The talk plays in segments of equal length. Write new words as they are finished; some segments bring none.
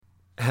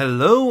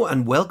Hello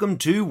and welcome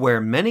to Where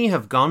Many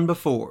Have Gone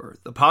Before,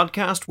 the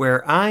podcast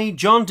where I,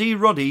 John D.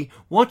 Ruddy,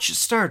 watch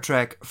Star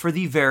Trek for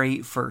the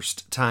very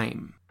first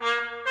time.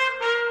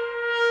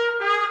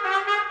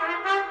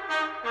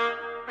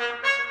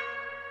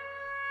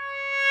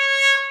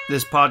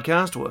 This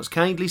podcast was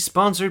kindly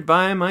sponsored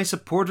by my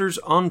supporters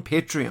on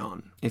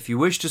Patreon. If you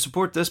wish to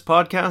support this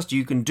podcast,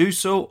 you can do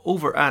so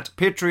over at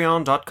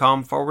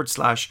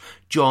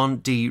patreon.com/John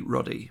D.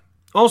 Ruddy.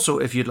 Also,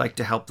 if you'd like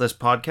to help this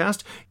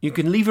podcast, you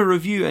can leave a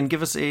review and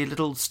give us a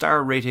little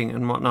star rating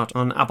and whatnot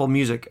on Apple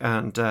Music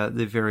and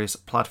the various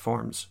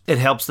platforms. It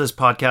helps this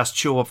podcast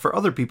show up for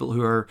other people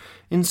who are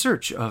in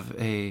search of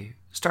a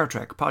Star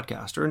Trek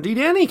podcast, or indeed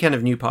any kind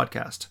of new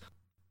podcast.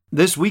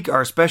 This week,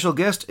 our special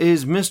guest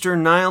is Mr.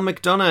 Niall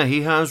McDonough.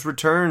 He has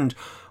returned.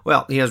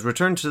 Well, he has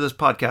returned to this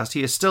podcast.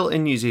 He is still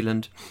in New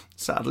Zealand,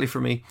 sadly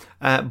for me,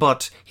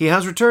 but he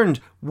has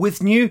returned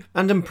with new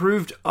and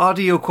improved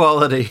audio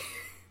quality.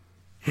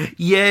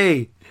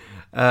 Yay!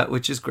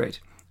 Which is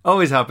great.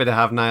 Always happy to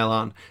have Niall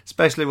on,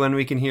 especially when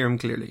we can hear him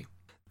clearly.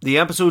 The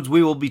episodes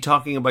we will be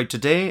talking about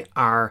today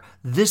are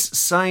This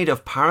Side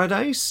of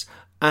Paradise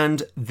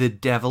and The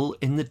Devil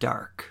in the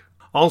Dark.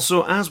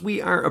 Also, as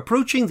we are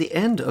approaching the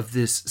end of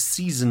this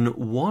Season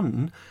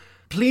 1,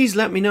 please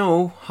let me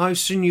know how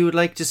soon you would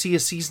like to see a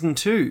Season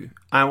 2.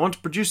 I want to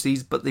produce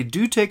these, but they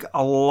do take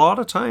a lot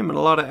of time and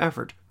a lot of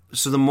effort.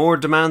 So the more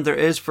demand there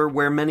is for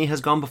Where Many Has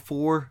Gone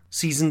Before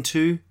Season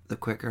 2, the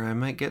quicker I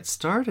might get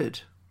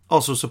started.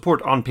 Also, support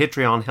on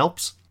Patreon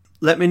helps.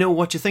 Let me know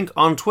what you think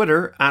on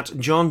Twitter at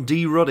John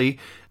D. Ruddy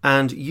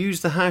and use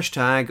the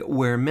hashtag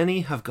Where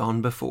Many Have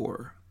Gone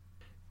Before.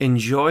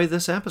 Enjoy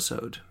this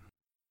episode.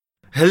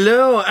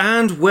 Hello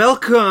and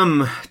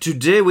welcome.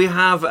 Today we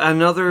have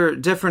another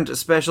different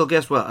special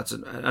guest. Well, it's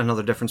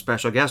another different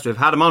special guest. We've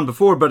had him on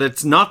before, but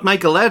it's not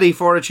Michael Eddy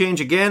for a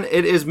change again.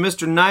 It is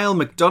Mr. Niall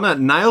McDonough.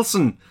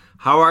 Nielsen,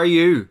 how are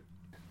you?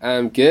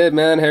 I'm good,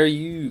 man. How are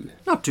you?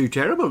 Not too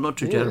terrible. Not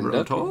too terrible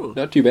at all.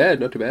 Not too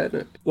bad. Not too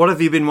bad. What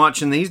have you been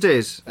watching these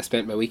days? I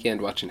spent my weekend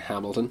watching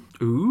Hamilton.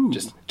 Ooh.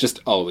 Just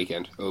all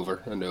weekend,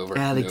 over and over.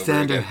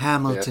 Alexander and over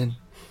Hamilton.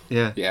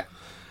 Yeah. Yeah.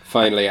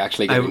 Finally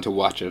actually getting to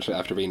watch it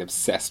after being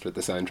obsessed with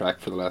the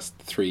soundtrack for the last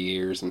 3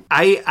 years. And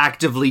I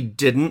actively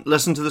didn't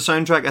listen to the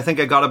soundtrack. I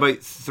think I got about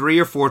 3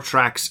 or 4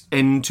 tracks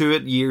into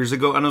it years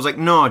ago, and I was like,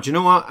 no, do you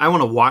know what? I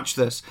want to watch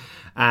this.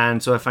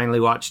 And so I finally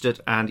watched it,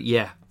 and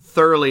yeah,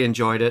 thoroughly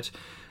enjoyed it.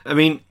 I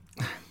mean,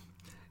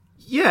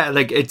 yeah,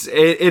 like it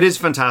is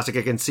fantastic.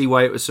 I can see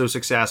why it was so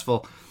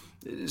successful.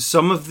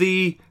 Some of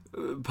the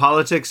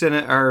politics in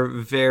it are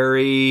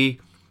very...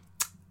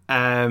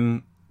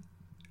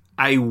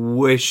 I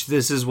wish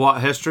this is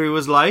what history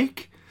was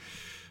like,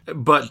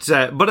 but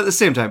at the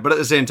same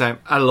time,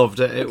 I loved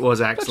it. It was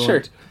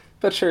excellent.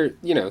 But sure,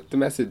 you know, the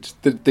message,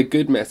 the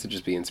good message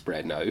is being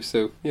spread now.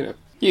 So, you know,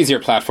 use your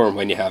platform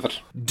when you have it.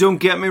 Don't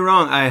get me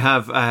wrong. I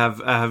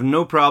have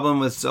no problem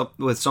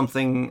with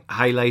something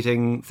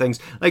highlighting things.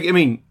 Like, I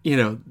mean, you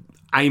know,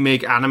 I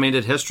make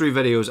animated history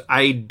videos.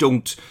 I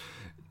don't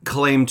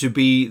claim to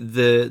be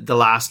the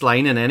last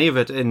line in any of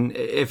it. And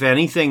if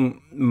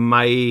anything,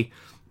 my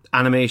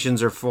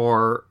animations are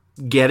for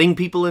getting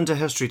people into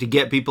history, to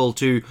get people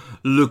to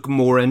look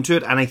more into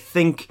it, and I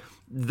think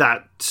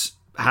that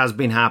has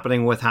been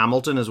happening with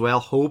Hamilton as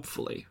well,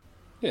 hopefully.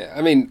 Yeah,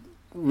 I mean,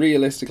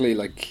 realistically,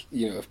 like,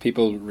 you know, if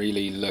people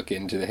really look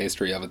into the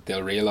history of it,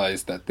 they'll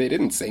realise that they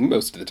didn't sing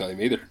most of the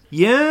time either.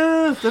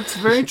 Yeah, that's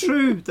very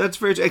true. That's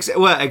very true.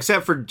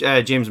 Except for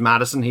James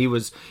Madison, he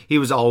was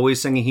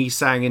always singing. He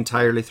sang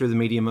entirely through the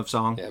medium of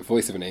song. Yeah,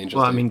 voice of an angel.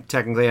 Well, I mean,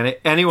 technically,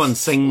 anyone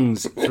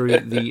sings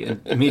through the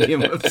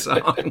medium of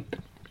song.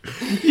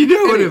 You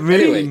know what I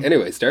mean?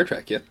 Anyway, Star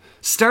Trek, yeah.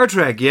 Star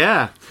Trek,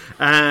 yeah.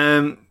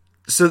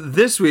 So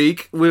this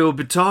week we will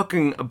be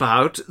talking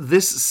about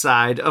This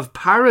Side of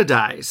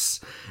Paradise,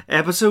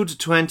 episode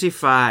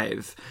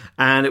 25,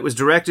 and it was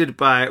directed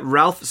by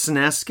Ralph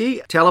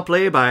Senesky,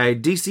 teleplay by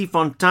DC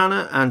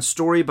Fontana, and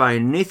story by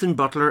Nathan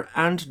Butler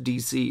and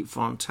DC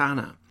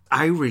Fontana.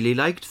 I really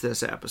liked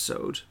this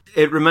episode.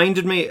 It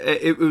reminded me,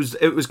 it was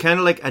kind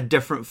of like a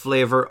different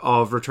flavour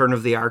of Return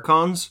of the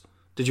Archons.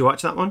 Did you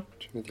watch that one?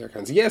 Return of the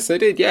Archons. Yes, I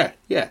did. Yeah.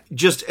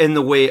 Just in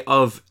the way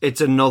of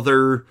it's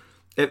another.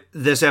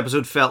 This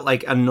episode felt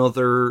like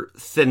another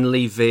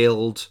thinly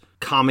veiled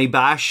commie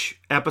bash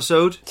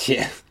episode.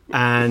 Yeah.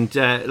 And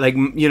like,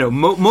 you know,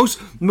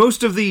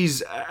 most of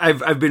these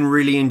I've been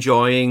really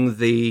enjoying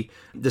the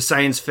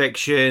science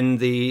fiction,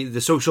 the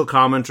social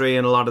commentary,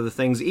 and a lot of the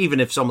things, even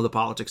if some of the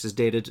politics is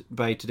dated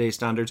by today's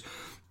standards.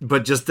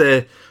 But just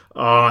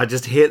I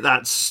just hate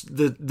that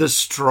the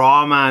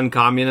straw man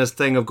communist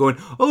thing of going,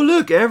 oh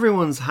look,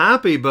 everyone's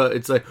happy, but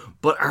it's like,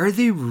 but are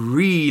they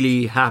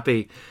really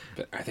happy?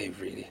 But are they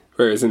really?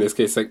 Whereas in this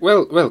case, like,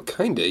 well,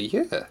 kinda,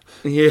 yeah.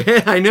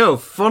 Yeah, I know.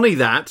 Funny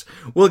that.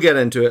 We'll get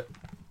into it.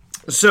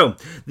 So,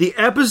 the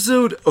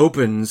episode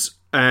opens.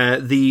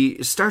 The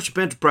Starship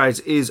Enterprise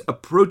is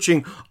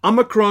approaching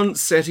Omicron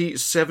Ceti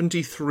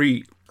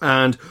 73.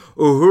 And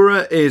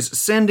Uhura is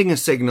sending a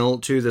signal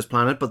to this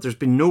planet, but there's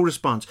been no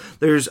response.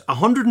 There's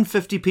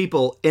 150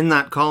 people in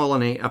that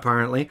colony,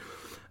 apparently.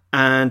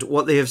 And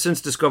what they have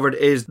since discovered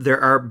is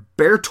there are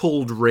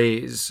Berthold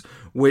rays,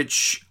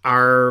 which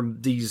are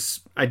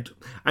these...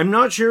 I'm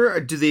not sure,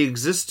 do they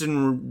exist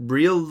in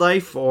real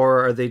life,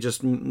 or are they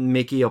just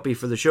makey-uppy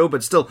for the show?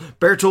 But still,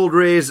 Berthold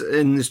rays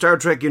in the Star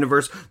Trek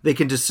universe, they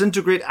can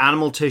disintegrate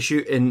animal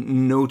tissue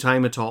in no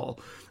time at all.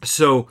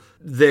 So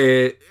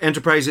the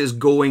Enterprise is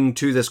going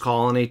to this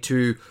colony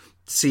to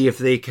see if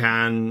they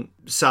can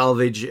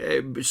salvage,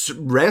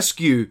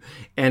 rescue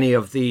any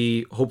of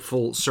the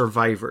hopeful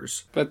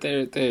survivors. But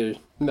they're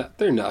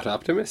not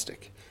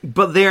optimistic.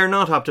 But they are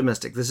not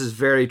optimistic. This is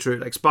very true.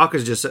 Like, Spock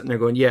is just sitting there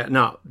going, yeah,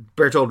 no,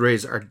 Berthold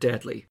rays are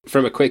deadly.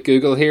 From a quick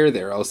Google here,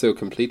 they're also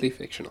completely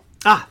fictional.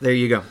 Ah, there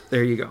you go.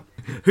 There you go.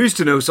 Who's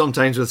to know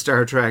sometimes with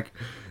Star Trek?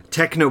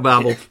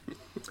 Technobabble.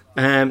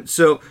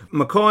 So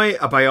McCoy,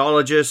 a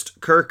biologist,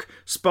 Kirk,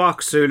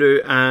 Spock,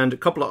 Sulu, and a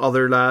couple of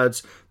other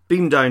lads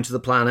beam down to the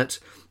planet,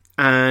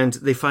 and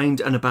they find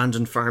an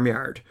abandoned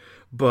farmyard.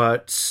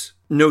 But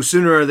no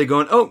sooner are they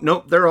going, oh,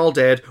 no, they're all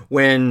dead,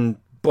 when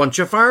bunch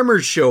of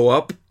farmers show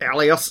up,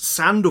 Elias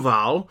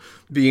Sandoval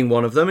being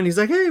one of them, and he's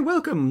like, hey,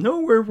 welcome. No,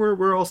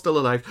 we're all still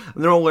alive.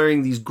 And they're all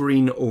wearing these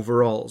green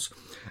overalls.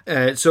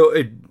 So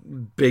a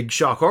big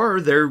shock horror.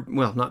 They're,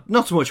 well,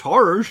 not so much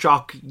horror,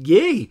 shock,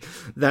 yay,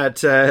 that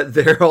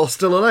they're all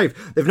still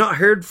alive. They've not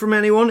heard from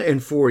anyone in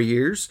 4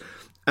 years.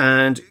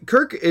 And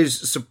Kirk is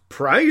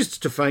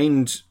surprised to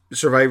find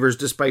survivors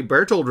despite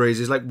Berthold rays.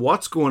 He's like,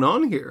 what's going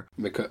on here?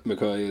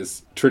 McCoy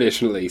is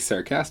traditionally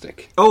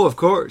sarcastic. Oh, of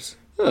course.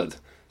 Well,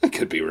 I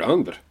could be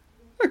wrong, but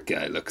that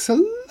guy looks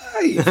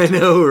alive. I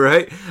know,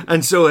 right?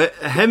 And so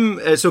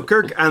so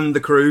Kirk and the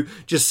crew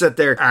just sit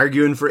there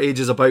arguing for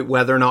ages about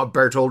whether or not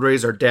Berthold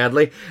rays are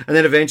deadly. And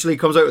then eventually he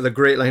comes out with a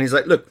great line. He's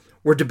like, look,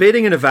 we're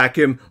debating in a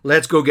vacuum.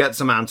 Let's go get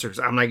some answers.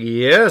 I'm like,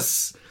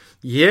 yes.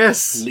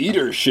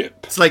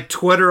 Leadership. It's like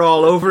Twitter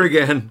all over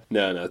again.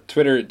 No.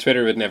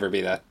 Twitter would never be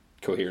that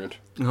coherent.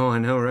 Oh, I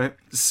know, right?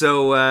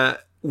 So,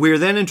 we're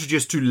then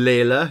introduced to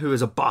Layla, who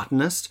is a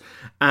botanist,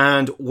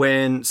 and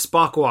when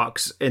Spock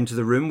walks into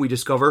the room, we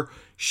discover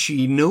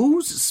she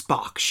knows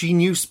Spock. She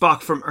knew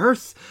Spock from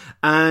Earth,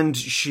 and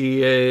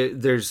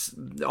there's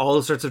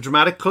all sorts of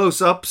dramatic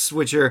close-ups,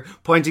 which are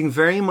pointing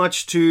very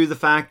much to the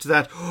fact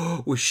that,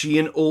 was she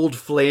an old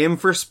flame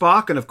for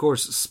Spock? And of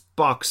course,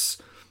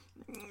 Spock's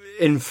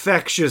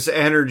infectious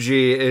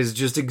energy is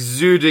just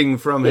exuding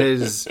from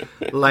his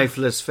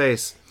lifeless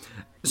face.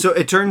 So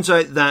it turns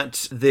out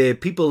that the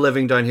people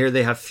living down here,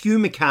 they have few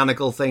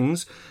mechanical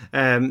things.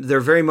 They're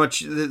very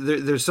much,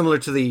 they're similar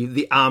to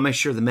the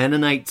Amish or the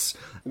Mennonites.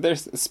 They're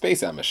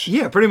space Amish.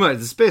 Yeah, pretty much,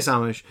 the space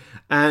Amish.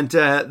 And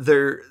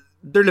they're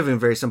living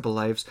very simple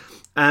lives.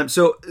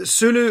 So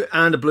Sulu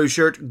and a blue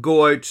shirt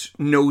go out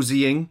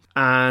nosying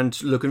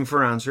and looking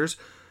for answers.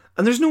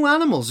 And there's no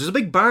animals. There's a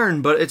big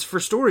barn, but it's for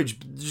storage.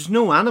 There's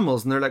no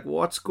animals. And they're like,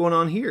 what's going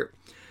on here?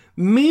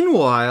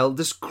 Meanwhile,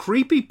 this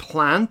creepy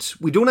plant,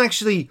 we don't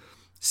actually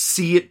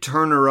see it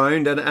turn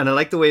around, and I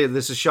like the way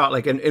this is shot.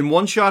 Like in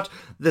one shot,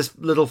 this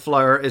little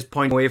flower is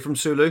pointing away from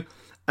Sulu,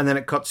 and then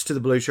it cuts to the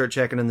blue shirt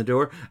checking in the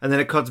door, and then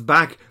it cuts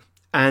back,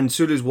 and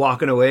Sulu's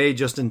walking away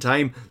just in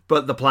time,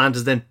 but the plant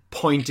is then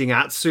pointing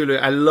at Sulu.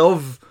 I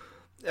love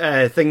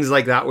things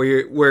like that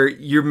where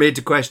you're made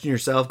to question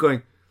yourself,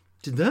 going,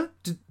 did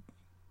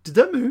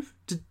that move?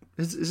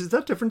 Is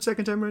that different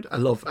second time around? I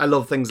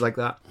love things like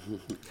that.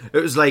 It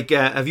was like,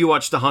 have you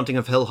watched The Haunting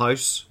of Hill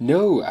House?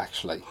 No,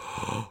 actually.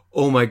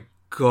 Oh my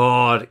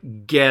God,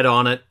 get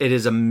on it. It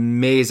is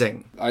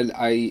amazing.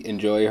 I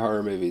enjoy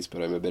horror movies,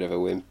 but I'm a bit of a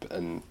wimp,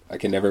 and I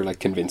can never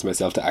convince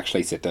myself to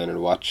actually sit down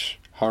and watch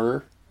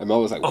horror. I'm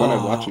always like, when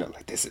I'm watching it, I'm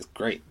like, this is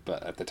great,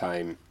 but at the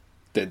time,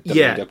 the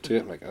lead up to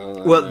it, I'm like,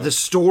 oh. Well, the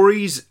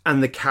stories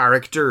and the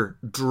character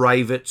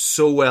drive it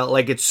so well.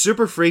 Like, it's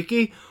super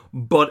freaky,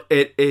 but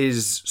it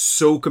is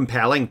so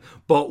compelling.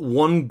 But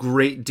one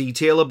great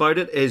detail about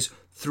it is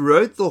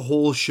throughout the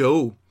whole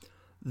show,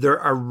 there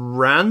are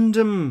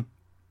random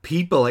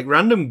people, like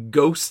random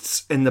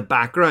ghosts in the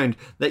background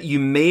that you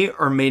may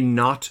or may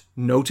not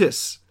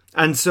notice.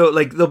 And so,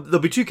 like, there'll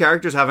be two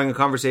characters having a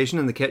conversation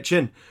in the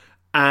kitchen,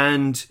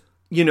 and,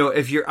 you know,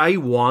 if your eye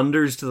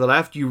wanders to the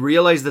left, you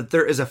realize that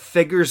there is a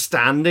figure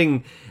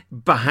standing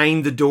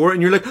behind the door,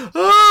 and you're like,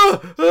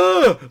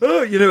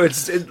 you know,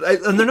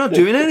 and they're not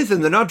doing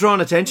anything. They're not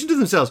drawing attention to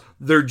themselves.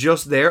 They're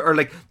just there, or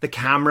like the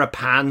camera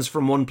pans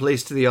from one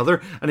place to the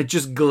other, and it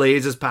just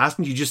glazes past,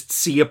 and you just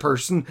see a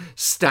person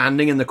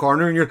standing in the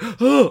corner, and you're,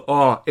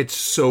 oh, it's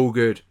so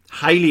good.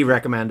 Highly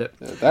recommend it.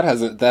 That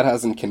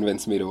hasn't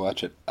convinced me to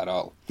watch it at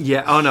all.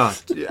 Yeah, oh no,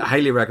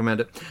 highly recommend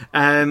it.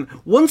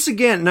 Once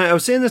again, now I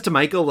was saying this to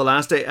Michael the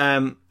last day,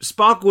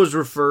 Spock was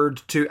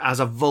referred to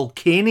as a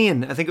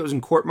Vulcanian. I think it was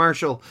in Court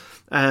Martial.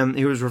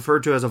 He was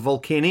referred to as a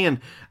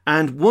Vulcanian.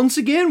 And once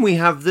again, we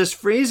have this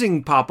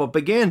phrasing pop up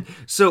again.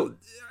 So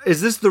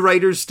is this the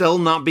writers still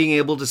not being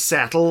able to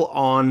settle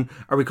on,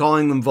 are we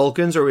calling them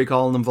Vulcans or are we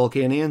calling them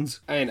Vulcanians?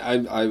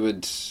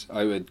 I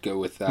would go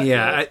with that.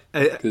 Yeah,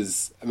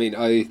 because like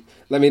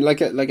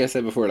I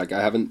said before, like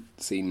I haven't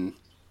seen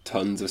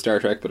tons of Star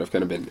Trek, but I've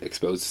kind of been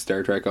exposed to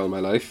Star Trek all my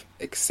life,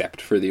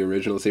 except for the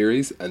original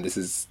series, and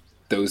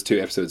those 2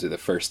 episodes are the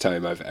first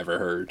time I've ever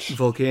heard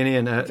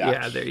Vulcanian.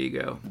 Yeah, there you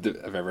go.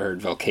 I've ever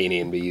heard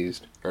Vulcanian be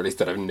used, or at least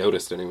that I've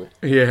noticed anyway.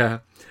 Yeah.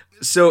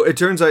 So it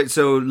turns out,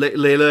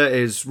 Layla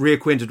is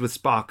reacquainted with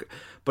Spock,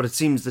 but it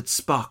seems that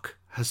Spock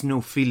has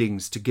no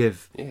feelings to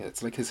give. Yeah,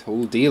 it's like his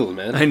whole deal,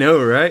 man. I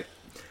know, right?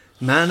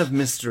 Man of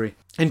mystery.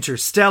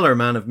 Interstellar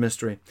man of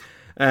mystery.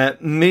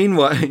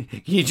 Meanwhile,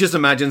 you just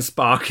imagine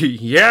Spock.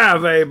 Yeah,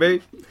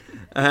 baby.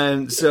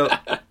 And so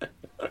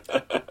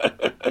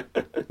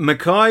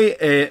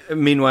McCoy,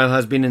 meanwhile,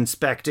 has been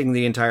inspecting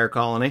the entire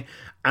colony,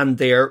 and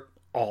they're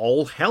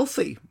all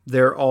healthy.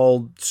 They're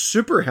all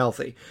super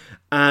healthy.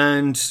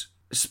 And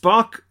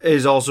Spock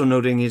is also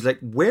noting, he's like,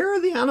 where are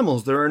the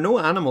animals? There are no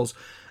animals.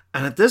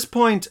 And at this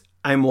point,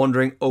 I'm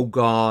wondering, oh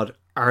God,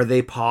 are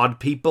they pod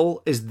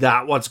people? Is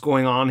that what's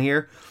going on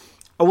here?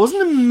 I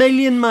wasn't a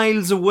million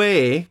miles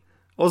away,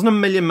 but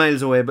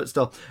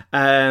still.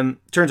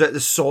 Turns out the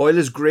soil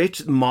is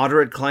great,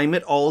 moderate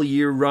climate all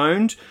year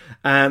round.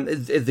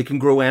 They can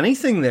grow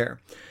anything there.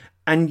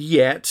 And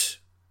yet,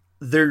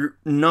 they're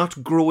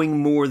not growing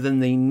more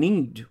than they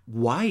need.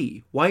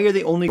 Why? Why are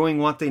they only growing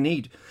what they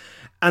need?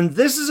 And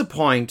this is a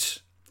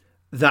point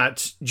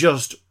that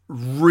just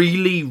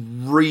really,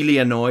 really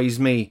annoys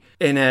me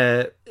in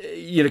a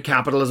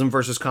capitalism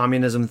versus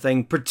communism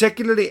thing,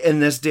 particularly in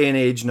this day and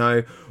age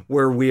now,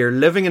 where we're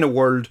living in a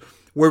world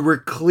where we're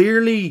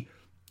clearly,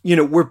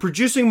 we're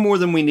producing more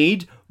than we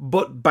need,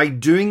 but by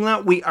doing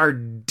that, we are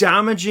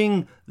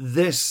damaging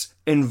this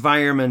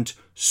environment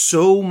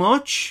so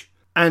much.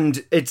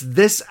 And it's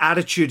this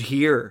attitude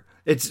here.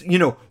 It's,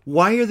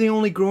 why are they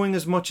only growing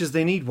as much as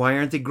they need? Why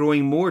aren't they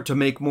growing more to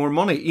make more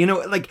money? It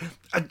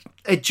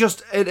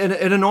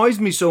annoys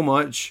me so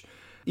much.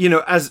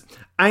 As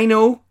I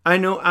know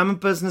I'm a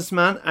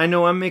businessman. I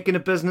know I'm making a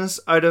business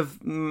out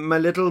of my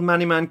little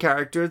man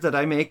character that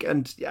I make.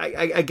 And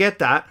I get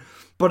that.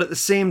 But at the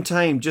same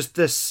time, just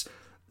this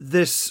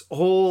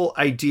whole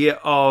idea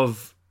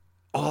of,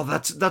 oh,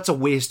 that's a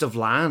waste of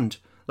land.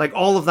 Like,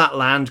 all of that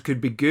land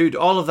could be good.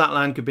 All of that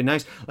land could be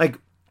nice. Like,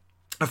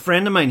 a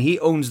friend of mine, he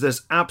owns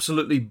this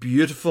absolutely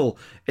beautiful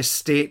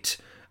estate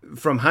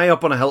from high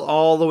up on a hill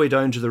all the way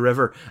down to the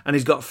river. And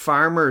he's got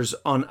farmers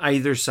on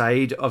either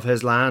side of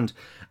his land.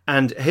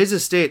 And his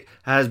estate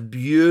has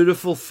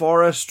beautiful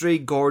forestry,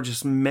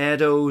 gorgeous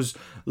meadows,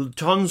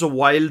 tons of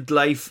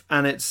wildlife.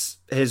 And it's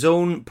his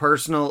own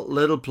personal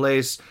little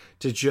place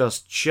to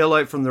just chill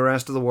out from the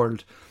rest of the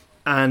world.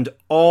 And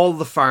all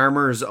the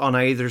farmers on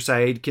either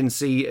side can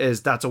see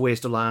is that's a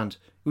waste of land.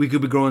 We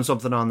could be growing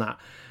something on that.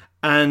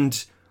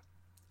 And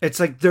it's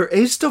like, there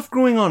is stuff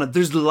growing on it.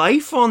 There's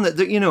life on it,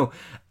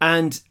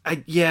 and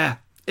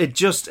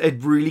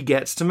it really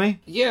gets to me.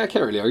 Yeah, I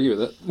can't really argue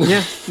with it.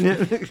 Yeah.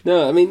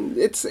 No, I mean,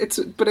 it's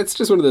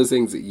just one of those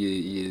things that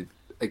you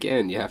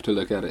have to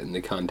look at it in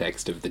the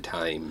context of the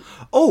time.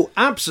 Oh,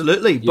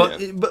 absolutely.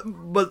 Yeah.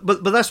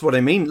 But that's what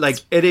I mean. Like,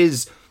 it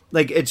is,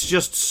 like, it's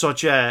just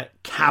such a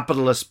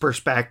capitalist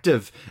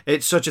perspective.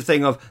 It's such a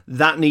thing of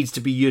that needs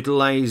to be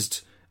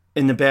utilized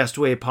in the best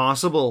way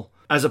possible,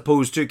 as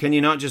opposed to, can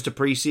you not just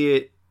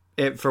appreciate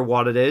it for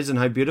what it is and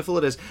how beautiful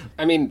it is?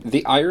 I mean,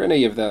 the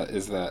irony of that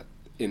is that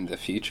in the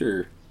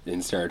future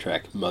in Star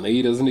Trek,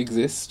 money doesn't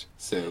exist.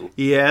 So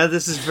yeah,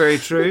 this is very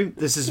true.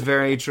 This is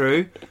very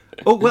true.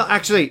 Oh, well,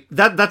 actually,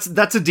 that's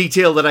a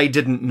detail that I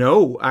didn't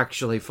know,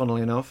 actually,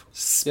 funnily enough.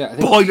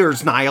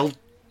 Spoilers, Niall.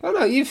 Oh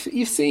no, you've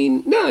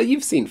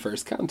seen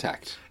First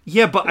Contact.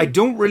 Yeah, but I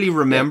don't really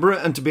remember it,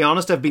 and to be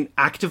honest, I've been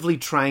actively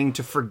trying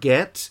to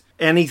forget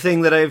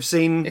anything that I've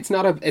seen. It's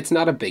not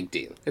a big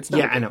deal. It's not.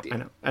 Yeah, I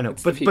know.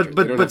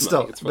 But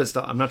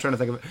still, I'm not trying to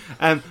think of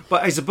it.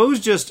 But I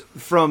suppose just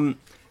from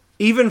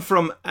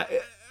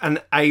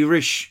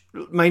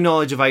my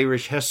knowledge of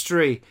Irish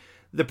history,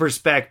 the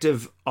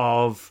perspective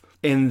of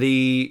in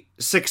the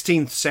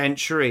 16th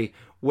century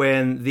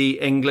when the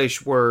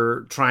English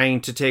were trying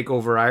to take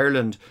over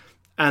Ireland,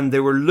 and they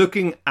were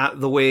looking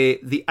at the way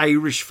the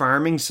Irish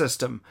farming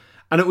system,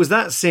 and it was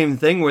that same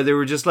thing where they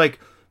were just like,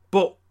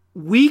 but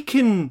we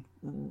can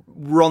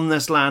run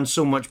this land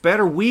so much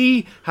better.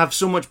 We have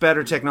so much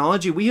better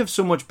technology. We have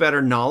so much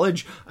better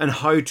knowledge on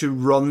how to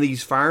run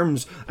these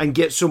farms and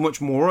get so much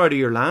more out of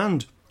your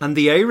land. And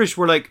the Irish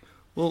were like,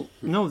 well,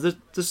 no, this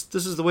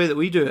is the way that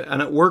we do it,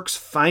 and it works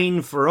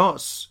fine for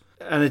us.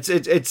 And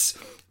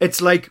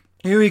it's like,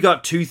 here we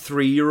got 2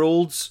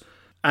 3-year-olds,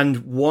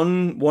 and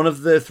one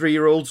of the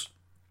 3-year-olds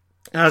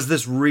has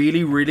this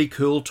really, really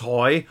cool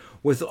toy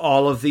with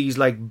all of these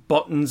like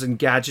buttons and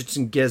gadgets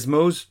and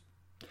gizmos.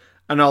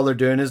 And all they're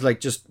doing is like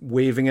just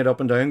waving it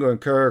up and down, going,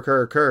 "Kerr,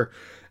 kerr, kerr."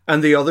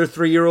 And the other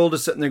 3-year-old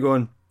is sitting there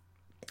going,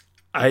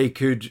 I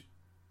could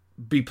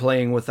be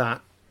playing with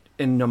that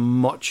in a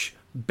much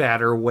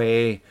better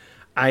way.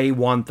 I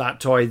want that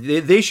toy.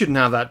 They shouldn't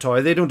have that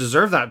toy. They don't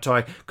deserve that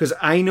toy because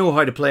I know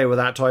how to play with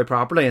that toy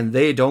properly and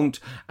they don't.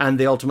 And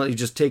they ultimately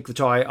just take the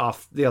toy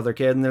off the other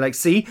kid and they're like,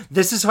 see,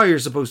 this is how you're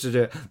supposed to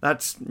do it.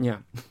 That's, yeah.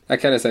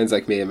 That kind of sounds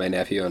like me and my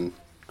nephew on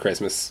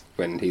Christmas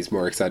when he's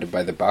more excited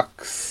by the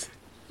box.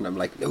 And I'm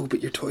like, no,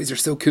 but your toys are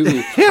so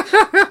cool.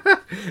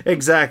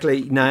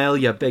 Exactly. Niall,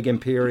 you big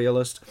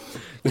imperialist.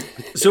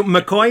 So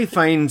McCoy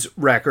finds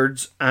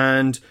records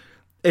and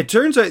it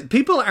turns out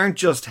people aren't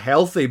just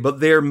healthy,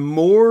 but they're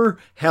more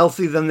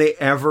healthy than they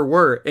ever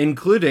were,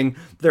 including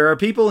there are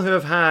people who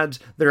have had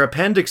their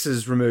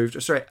appendices removed.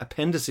 That's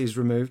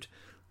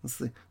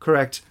the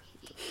correct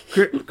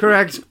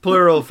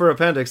plural for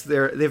appendix.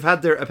 They've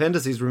had their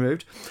appendices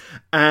removed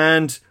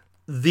and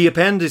the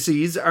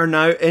appendices are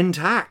now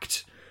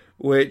intact,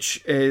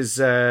 which is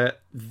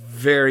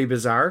very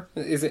bizarre.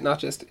 Is it not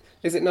just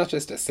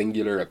a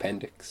singular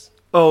appendix?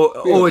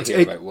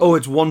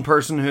 It's one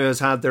person who has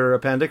had their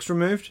appendix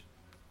removed?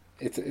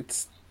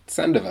 It's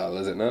Sandoval,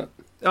 is it not?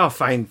 Oh,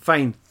 fine.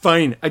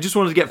 I just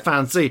wanted to get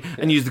fancy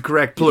and use the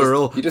correct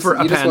plural for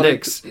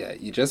appendix.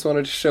 You just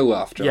wanted to show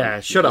off, John.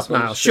 Yeah, shut up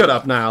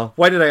now.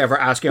 Why did I ever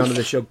ask you onto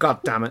this show? God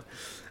damn it.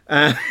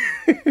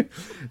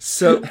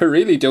 So I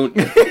really don't.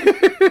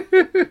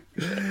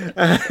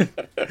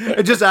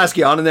 I just ask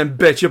you on and then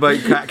bitch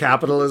about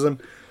capitalism.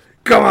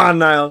 Come on,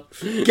 Niall.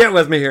 Get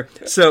with me here.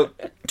 So,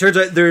 turns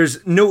out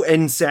there's no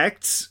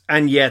insects,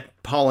 and yet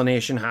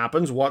pollination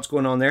happens. What's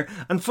going on there?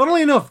 And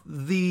funnily enough,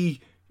 the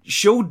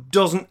show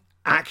doesn't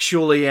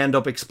actually end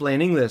up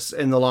explaining this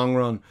in the long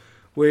run.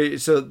 Right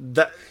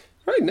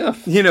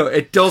enough.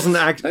 It doesn't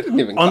act... I didn't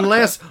even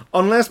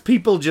unless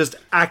people just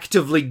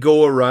actively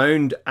go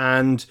around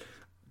and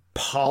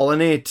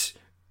pollinate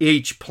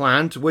each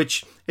plant,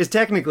 which is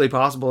technically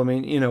possible. I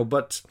mean,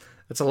 but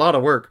it's a lot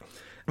of work.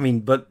 I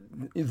mean, but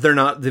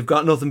they've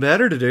got nothing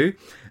better to do.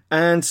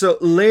 And so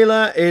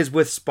Layla is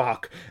with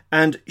Spock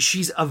and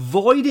she's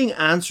avoiding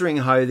answering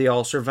how they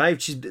all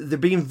survived. They're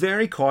being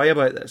very coy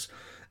about this.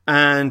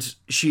 And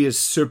she is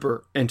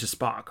super into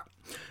Spock.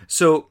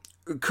 So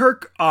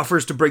Kirk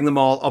offers to bring them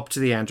all up to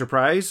the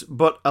Enterprise,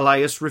 but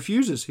Elias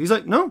refuses. He's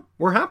like, no,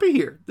 we're happy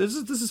here. This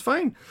is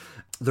fine.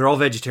 They're all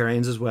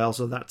vegetarians as well,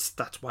 so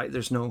that's why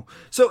there's no...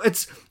 So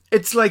it's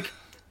like...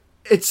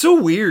 It's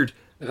so weird.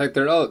 Like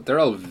they're all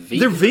vegan.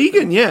 They're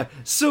vegan, yeah.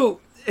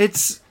 So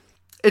it's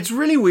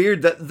really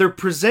weird that they're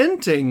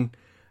presenting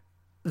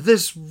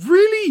this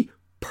really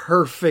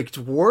perfect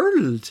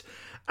world.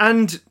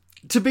 And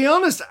to be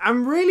honest,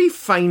 I'm really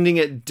finding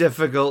it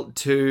difficult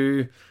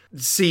to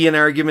see an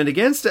argument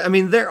against it. I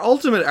mean, their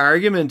ultimate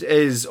argument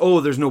is,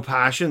 there's no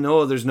passion,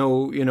 there's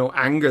no,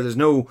 anger, there's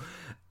no...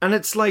 And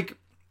it's like,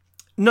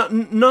 not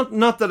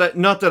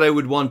that I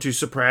would want to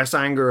suppress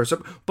anger or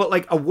something, but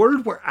like a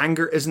world where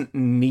anger isn't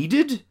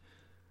needed,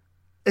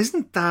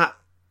 isn't that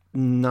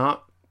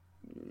not,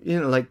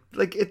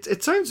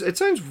 it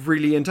sounds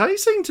really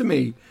enticing to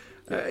me,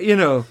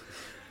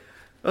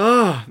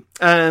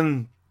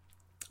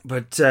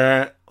 But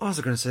what was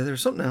I going to say? There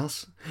was something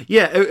else.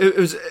 Yeah, it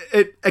was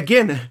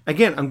again.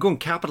 I'm going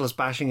capitalist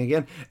bashing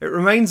again. It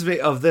reminds me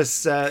of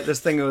this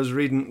thing I was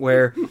reading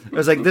where it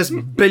was like this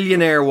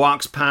billionaire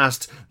walks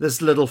past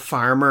this little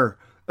farmer,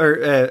 or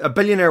a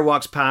billionaire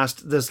walks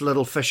past this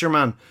little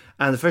fisherman,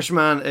 and the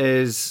fisherman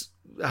has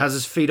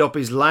his feet up.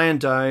 He's lying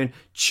down,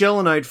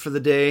 chilling out for the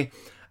day,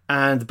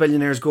 and the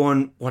billionaire's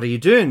going, "What are you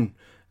doing?"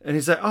 And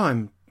he's like,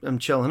 "Oh, I'm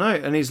chilling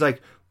out." And he's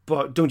like,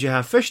 "But don't you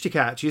have fish to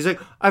catch?" He's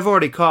like, "I've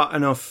already caught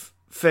enough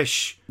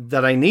fish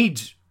that I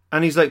need."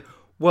 And he's like,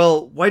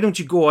 "Well, why don't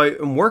you go out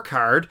and work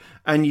hard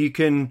and you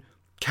can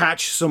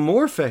catch some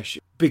more fish?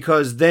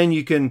 Because then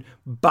you can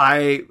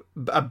buy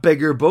a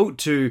bigger boat,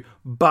 to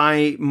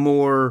buy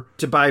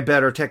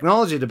better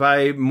technology, to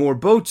buy more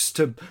boats,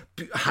 to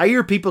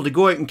hire people to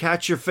go out and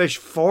catch your fish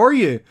for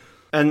you."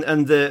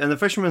 And the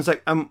fisherman's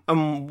like,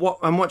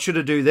 what should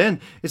I do then?"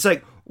 It's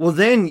like, well,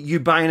 then you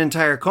buy an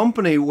entire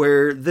company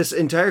where this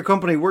entire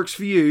company works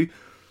for you,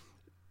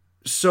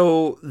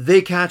 so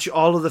they catch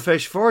all of the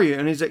fish for you.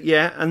 And he's like,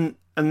 yeah, and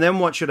then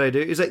what should I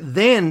do? He's like,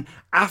 then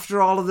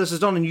after all of this is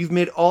done and you've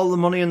made all the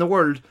money in the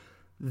world,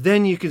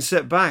 then you can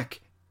sit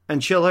back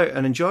and chill out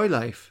and enjoy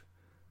life.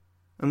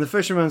 And the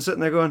fisherman's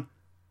sitting there going,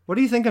 what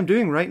do you think I'm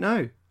doing right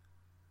now?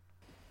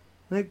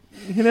 Like,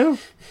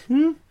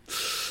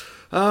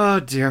 Oh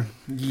dear.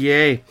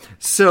 Yay.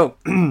 So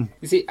you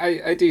see,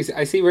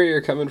 I see where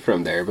you're coming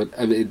from there, but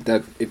I mean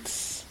that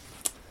it's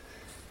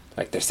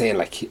like they're saying,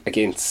 like,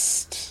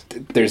 against,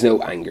 there's no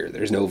anger,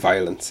 there's no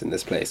violence in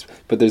this place,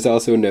 but there's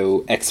also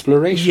no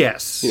exploration.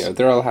 Yes.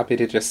 They're all happy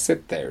to just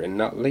sit there and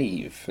not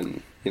leave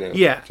and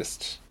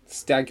just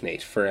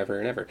stagnate forever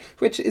and ever,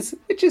 which is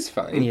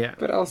fine. Yeah.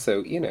 But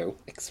also,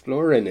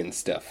 exploring and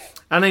stuff.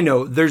 And I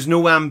know there's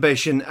no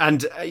ambition,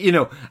 and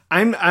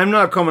I'm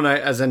not coming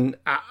out as an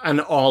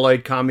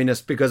all-out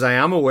communist, because I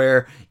am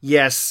aware,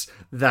 yes,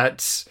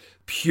 that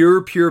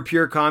pure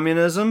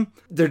communism,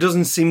 there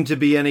doesn't seem to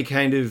be any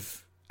kind of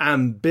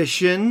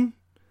ambition,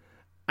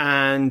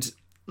 and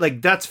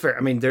like that's fair. I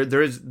mean,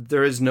 there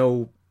is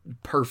no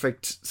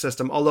perfect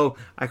system. Although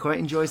I quite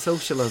enjoy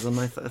socialism.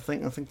 I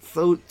think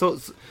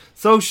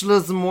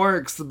socialism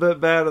works a bit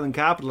better than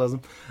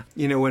capitalism.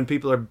 When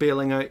people are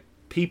bailing out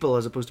people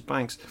as opposed to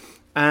banks.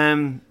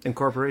 And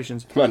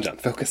corporations. Come on, John.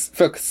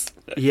 Focus.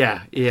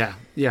 Yeah.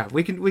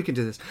 We can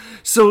do this.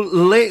 So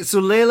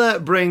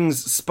Layla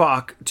brings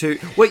Spock to.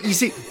 Wait, you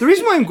see, the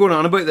reason why I'm going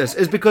on about this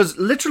is because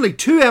literally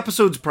 2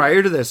 episodes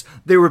prior to this,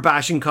 they were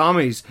bashing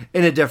commies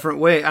in a different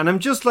way, and I'm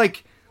just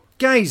like,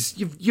 guys,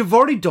 you've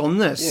already done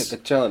this. Yeah,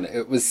 but John,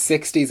 it was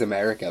 60s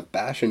America.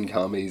 Bashing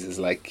commies is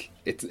like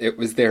it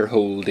was their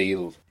whole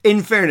deal.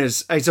 In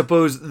fairness, I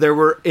suppose there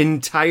were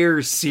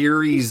entire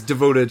series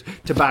devoted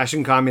to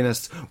bashing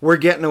communists. We're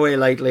getting away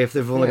lightly if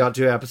they've only got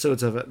 2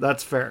 episodes of it.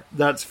 That's fair.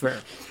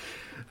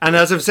 And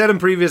as I've said in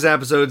previous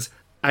episodes,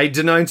 I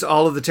denounce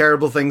all of the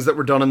terrible things that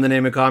were done in the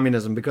name of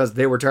communism because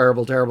they were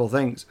terrible, terrible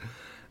things.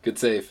 Good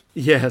save.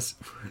 Yes.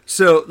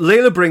 So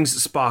Layla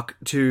brings Spock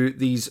to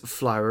these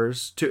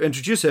flowers to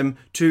introduce him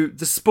to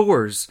the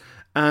spores.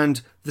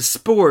 And the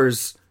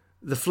spores,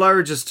 the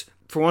flower just,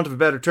 for want of a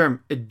better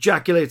term,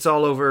 ejaculates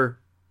all over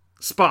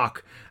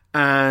Spock.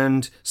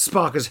 And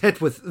Spock is hit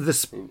with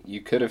this.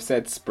 You could have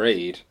said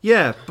sprayed.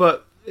 Yeah,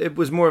 but it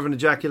was more of an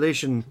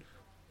ejaculation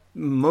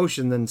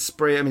motion than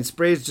spray. I mean,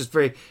 spray is just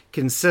very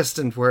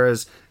consistent,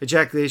 whereas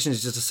ejaculation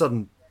is just a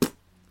sudden.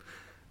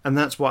 And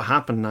that's what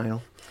happened,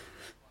 Niall.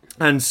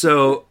 And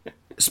so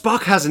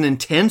Spock has an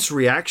intense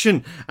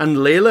reaction, and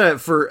Layla,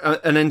 for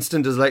an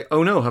instant, is like,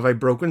 "Oh no, have I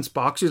broken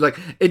Spock?" She's like,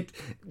 "It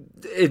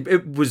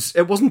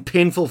wasn't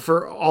painful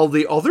for all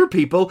the other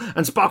people,"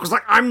 and Spock was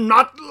like, "I'm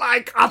not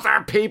like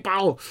other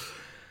people,"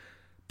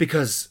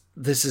 because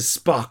this is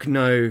Spock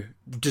now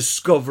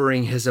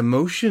discovering his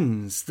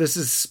emotions. This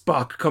is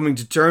Spock coming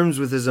to terms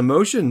with his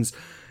emotions,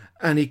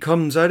 and he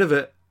comes out of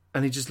it,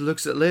 and he just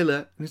looks at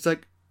Layla, and he's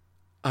like,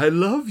 "I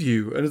love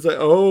you," and it's like,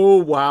 "Oh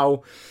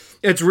wow."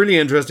 It's really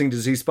interesting to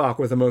see Spock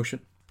with emotion.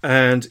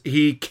 And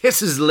he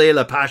kisses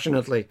Layla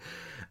passionately.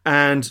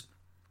 And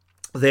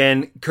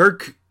then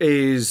Kirk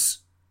is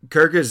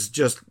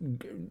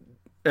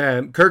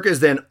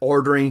then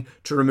ordering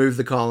to remove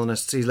the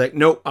colonists. He's like,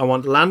 "No, I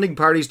want landing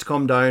parties to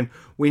come down.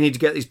 We need to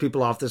get these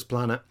people off this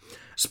planet."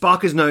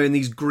 Spock is now in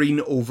these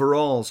green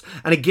overalls.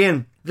 And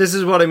again, this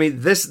is what I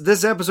mean.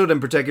 This episode in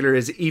particular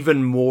is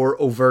even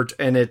more overt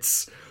in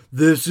its...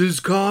 This is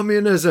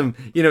communism.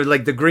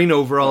 Like the green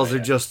overalls are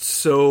just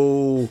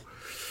so,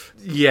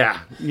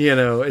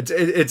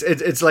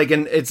 it's like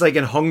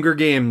in Hunger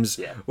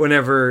Games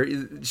whenever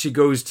she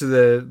goes to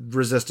the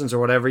resistance or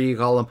whatever you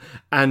call them,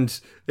 and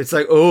it's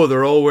like, oh,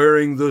 they're all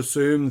wearing the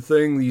same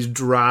thing, these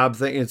drab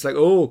things. It's like,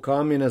 oh,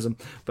 communism.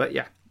 But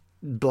yeah,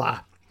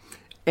 blah.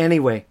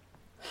 Anyway.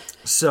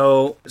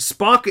 So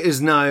Spock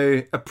is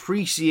now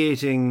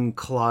appreciating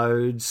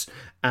clouds,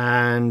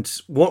 and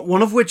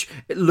one of which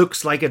it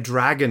looks like a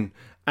dragon.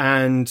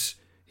 And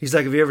he's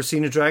like, "Have you ever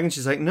seen a dragon?"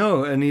 She's like,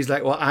 "No." And he's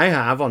like, "Well, I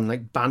have, on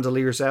like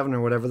Bandolier 7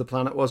 or whatever the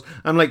planet was."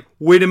 I'm like,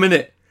 wait a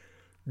minute.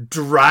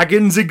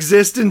 Dragons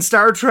exist in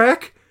Star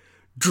Trek?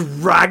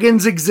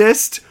 Dragons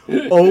exist?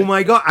 Oh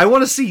my God. I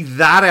want to see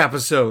that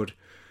episode.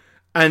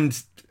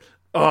 And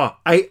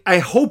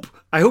I hope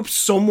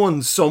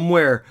someone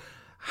somewhere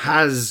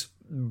has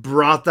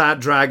brought that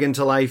dragon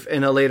to life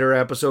in a later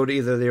episode,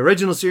 either the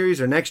original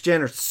series or Next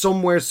Gen or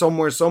somewhere.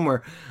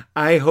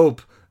 I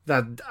hope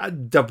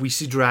that we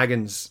see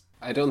dragons.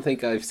 I don't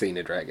think I've seen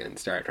a dragon in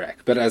Star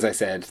Trek, but as I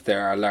said,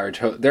 there are large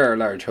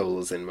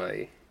holes in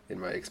my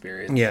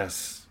experience.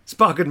 Yes.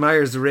 Spock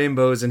admires the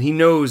rainbows, and he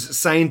knows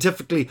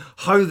scientifically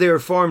how they're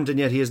formed, and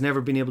yet he has never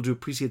been able to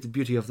appreciate the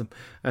beauty of them.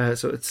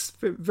 So it's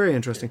very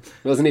interesting.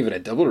 It wasn't even a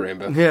double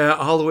rainbow. Yeah,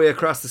 all the way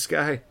across the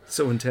sky.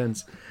 So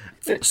intense.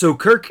 So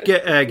Kirk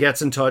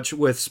gets in touch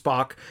with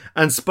Spock,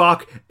 and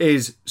Spock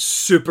is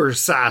super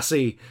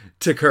sassy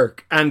to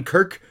Kirk, and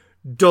Kirk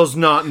does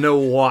not know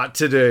what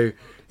to do.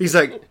 He's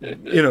like,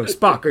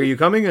 "Spock, are you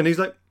coming?" And he's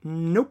like,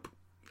 "Nope."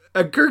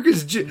 Kirk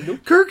is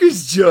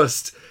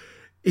just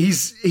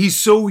he's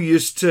so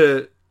used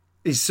to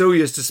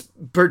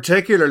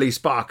particularly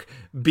Spock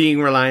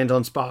being reliant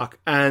on Spock,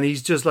 and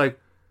he's just like,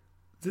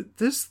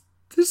 this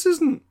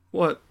isn't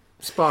what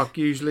Spock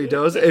usually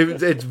does.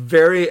 It's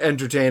very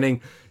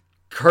entertaining.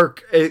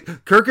 Kirk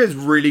is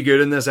really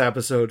good in this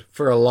episode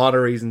for a lot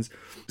of reasons.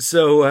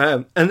 So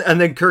and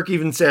then Kirk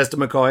even says to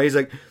McCoy, he's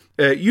like,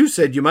 "You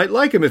said you might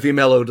like him if he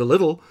mellowed a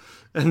little."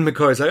 And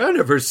McCoy's like, "I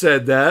never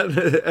said that."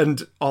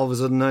 And all of a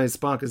sudden now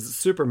Spock is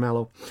super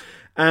mellow.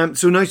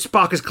 So now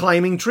Spock is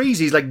climbing trees.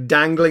 He's like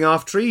dangling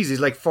off trees. He's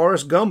like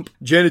Forrest Gump.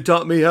 "Jenny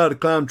taught me how to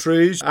climb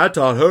trees. I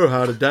taught her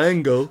how to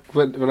dangle."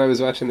 When I was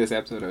watching this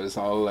episode, I was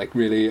all like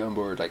really on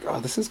board. Like,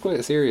 oh, this is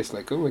quite serious.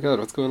 Like, oh my God,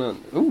 what's going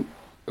on? Oh,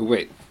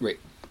 wait.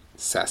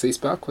 Sassy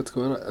Spock, what's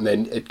going on? And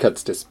then it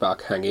cuts to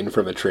Spock hanging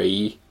from a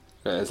tree.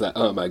 And it's like,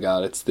 oh my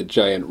God, it's the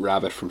giant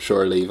rabbit from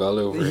Shore Leave all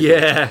over.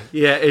 Yeah,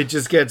 it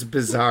just gets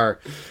bizarre.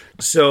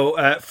 So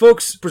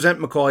folks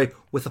present McCoy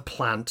with a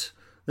plant.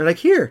 They're like,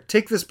 "Here,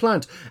 take this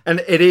plant."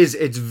 And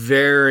it's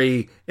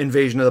very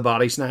Invasion of the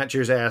Body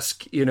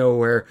Snatchers-esque,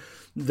 where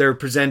they're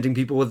presenting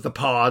people with the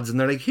pods, and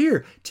they're like,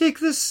 here, take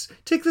this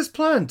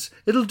plant,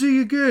 it'll do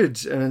you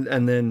good.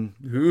 And then,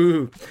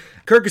 ooh.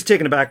 Kirk is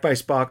taken aback by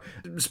Spock.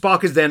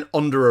 Spock is then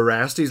under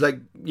arrest. He's like,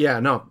 yeah,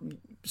 no,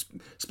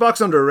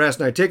 Spock's under arrest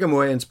now, take him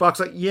away. And Spock's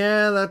like,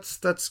 yeah,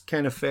 that's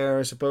kind of fair,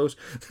 I suppose.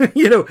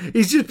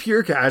 He's just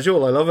pure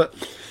casual. I love it.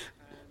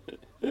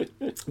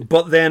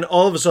 But then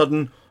all of a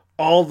sudden,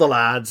 all the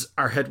lads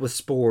are hit with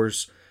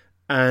spores,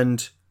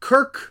 and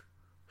Kirk,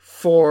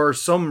 for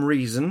some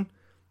reason,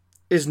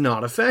 is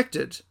not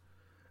affected.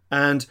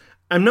 And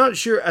I'm not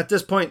sure at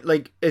this point,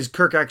 like, is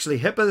Kirk actually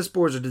hit by the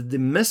spores, or did they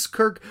miss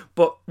Kirk?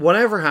 But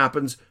whatever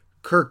happens,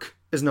 Kirk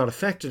is not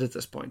affected at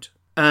this point.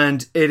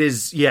 And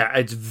it's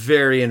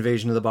very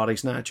Invasion of the Body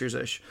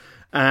Snatchers-ish.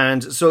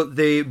 And so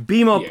they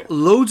beam up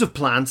loads of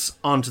plants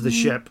onto the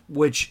ship,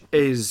 which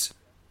is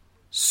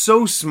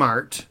so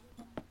smart.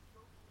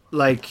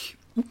 Like,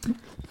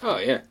 oh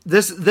yeah,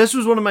 this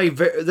was one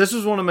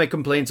of my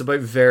complaints about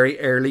very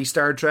early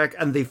Star Trek,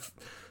 and they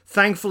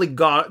thankfully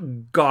got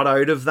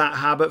out of that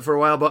habit for a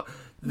while. But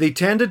they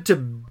tended to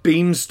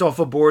beam stuff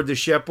aboard the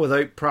ship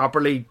without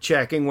properly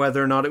checking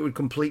whether or not it would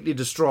completely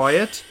destroy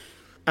it,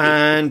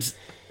 and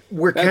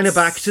we're kind of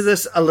back to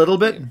this a little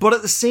bit. But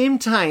at the same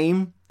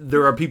time,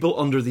 there are people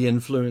under the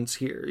influence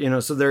here,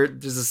 so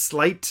there's a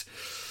slight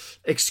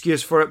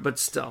excuse for it, but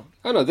still.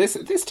 Oh no,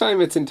 this time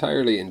it's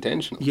entirely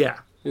intentional. Yeah.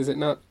 Is it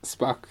not?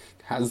 Spock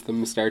has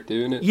them start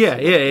doing it.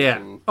 Yeah.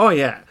 Oh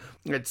yeah.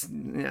 It's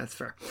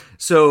fair.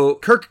 So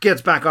Kirk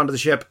gets back onto the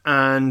ship,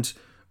 and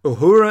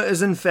Uhura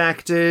is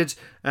infected.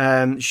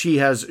 She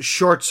has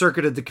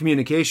short-circuited the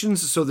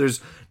communications, so there's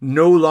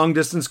no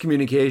long-distance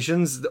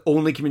communications, the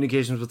only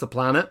communications with the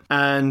planet.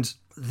 And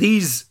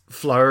these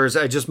flowers,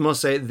 I just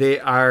must say, they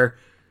are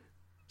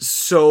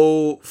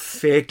so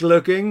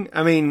fake-looking.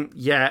 I mean,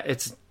 yeah,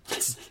 it's a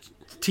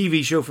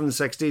TV show from the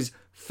 60s,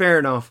 fair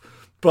enough,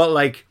 but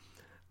like,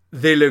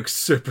 they look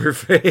super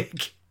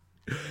fake.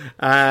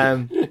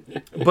 But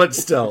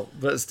still,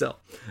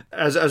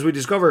 as we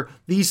discover,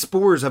 these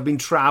spores have been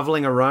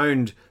traveling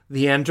around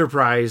the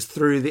Enterprise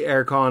through the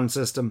aircon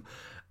system,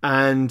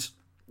 and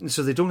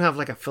so they don't have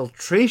like a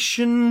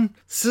filtration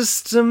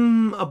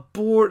system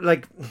aboard.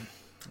 Like,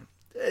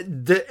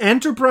 the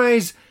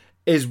Enterprise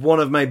is one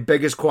of my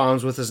biggest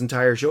qualms with this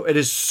entire show. It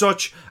is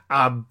such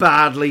a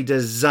badly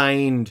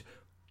designed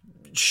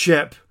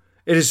ship.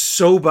 It is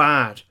so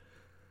bad.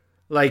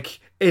 Like,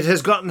 it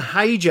has gotten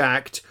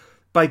hijacked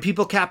by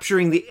people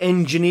capturing the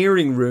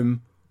engineering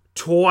room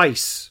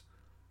twice.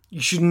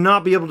 You should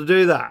not be able to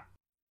do that.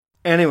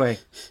 Anyway,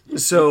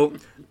 so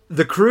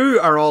the crew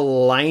are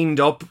all lined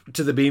up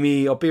to the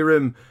beamy uppy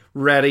room,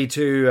 ready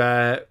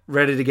to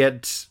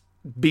get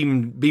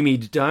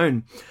beamed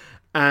down.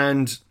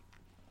 And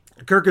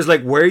Kirk is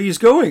like, where are you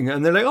going?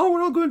 And they're like, oh,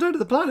 we're all going down to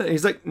the planet. And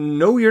he's like,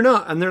 no, you're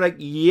not. And they're like,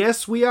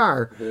 yes, we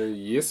are.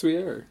 Yes, we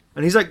are.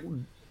 And he's like,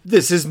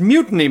 this is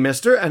mutiny,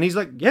 mister. And he's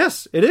like,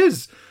 yes, it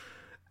is.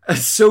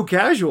 It's so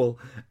casual.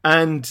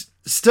 And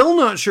still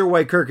not sure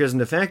why Kirk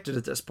isn't affected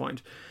at this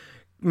point.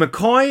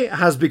 McCoy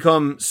has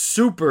become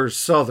super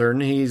southern.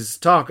 He's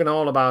talking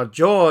all about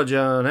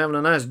Georgia and having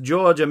a nice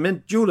Georgia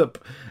mint julep.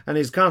 And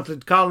he's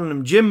constantly calling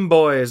them Jim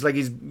boys. Like,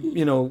 he's,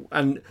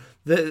 and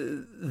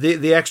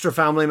the extra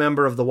family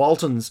member of the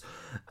Waltons.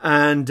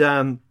 And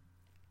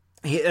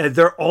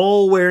they're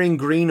all wearing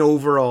green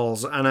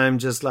overalls. And I'm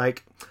just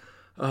like,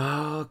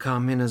 oh,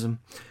 communism.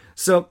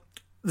 So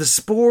the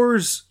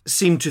spores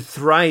seem to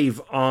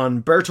thrive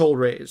on Bertol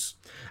rays.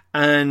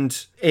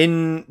 And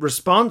in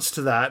response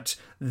to that,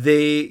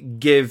 they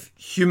give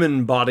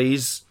human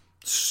bodies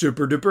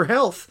super duper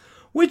health,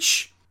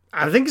 which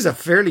I think is a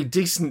fairly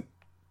decent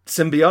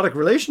symbiotic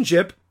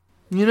relationship,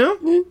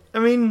 I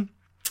mean,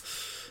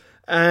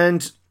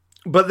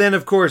 but then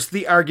of course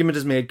the argument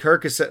is made.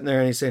 Kirk is sitting there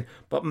and he's saying,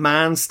 but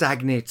man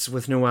stagnates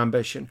with no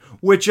ambition,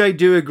 which I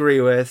do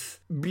agree with.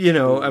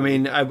 I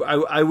mean,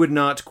 I would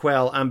not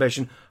quell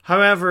ambition.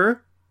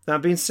 However,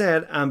 that being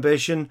said,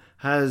 ambition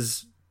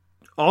has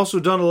also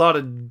done a lot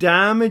of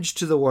damage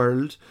to the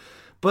world,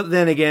 but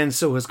then again,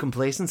 so has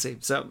complacency.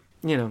 So,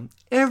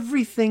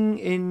 everything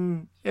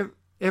in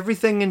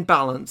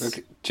balance.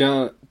 Okay,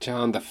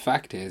 John, the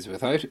fact is,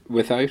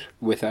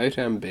 without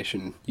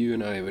ambition, you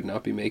and I would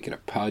not be making a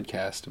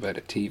podcast about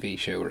a TV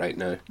show right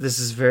now. This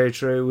is very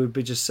true. We'd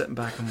be just sitting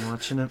back and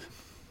watching it.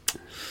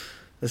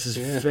 This is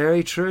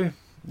very true.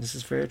 This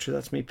is very true.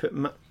 That's me putting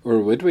my... Or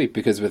would we?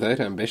 Because without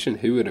ambition,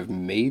 who would have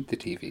made the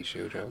TV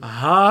show, John?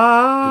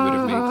 Ah! Who would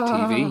have made the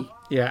TV?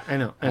 Yeah, I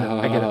know.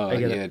 I get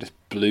it. Yeah, it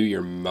just blew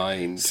your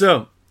mind.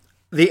 So,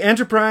 the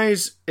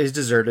Enterprise is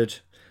deserted,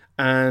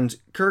 and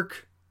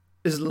Kirk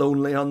is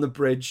lonely on the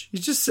bridge.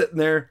 He's just sitting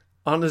there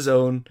on his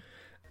own,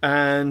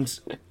 and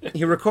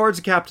he records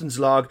a captain's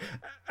log.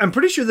 I'm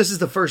pretty sure this is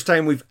the first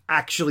time we've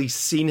actually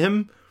seen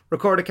him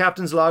record a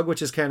captain's log,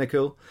 which is kind of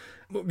cool.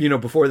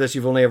 Before this,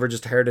 you've only ever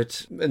just heard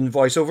it in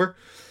voiceover.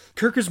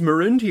 Kirk is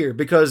marooned here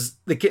because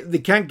they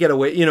can't get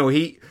away.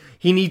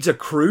 He needs a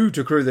crew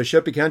to crew the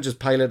ship. He can't just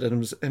pilot it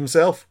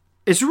himself.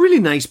 It's a really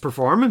nice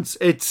performance.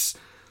 It's,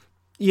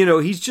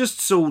 he's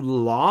just so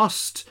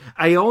lost.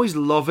 I always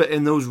love it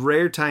in those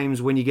rare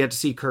times when you get to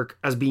see Kirk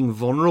as being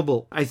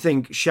vulnerable. I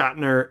think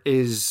Shatner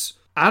is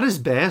at his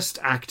best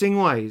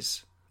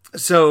acting-wise.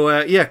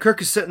 So,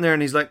 Kirk is sitting there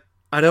and he's like,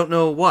 I don't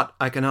know what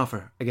I can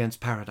offer against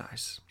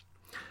Paradise.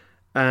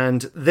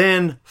 And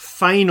then,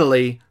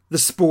 finally, the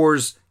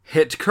spores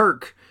hit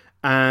Kirk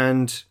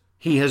and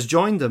he has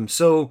joined them.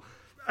 So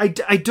I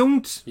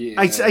don't...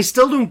 Yeah. I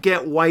still don't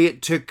get why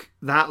it took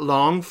that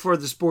long for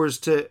the spores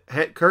to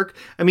hit Kirk.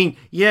 I mean,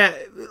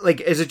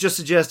 is it just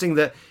suggesting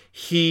that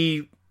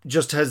he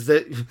just has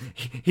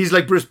he's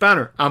like Bruce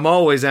Banner, I'm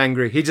always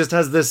angry. He just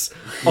has this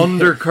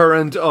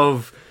undercurrent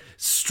of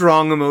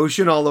strong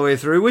emotion all the way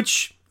through,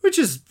 which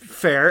is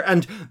fair.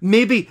 And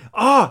maybe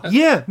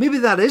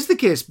that is the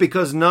case,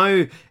 because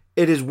now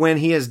it is when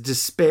he is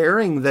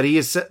despairing that he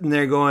is sitting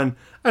there going,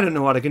 I don't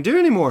know what I can do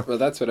anymore. Well,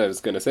 that's what I was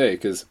going to say,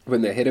 because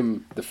when they hit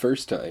him the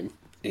first time,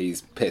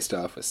 he's pissed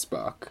off with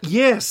Spock.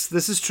 Yes,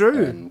 this is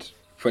true. And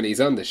when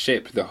he's on the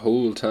ship the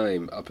whole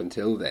time up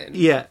until then,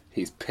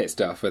 he's pissed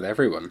off with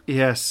everyone.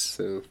 Yes.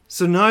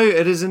 So now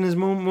it is in his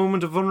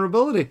moment of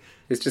vulnerability.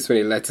 It's just when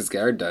he lets his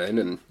guard down,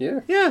 and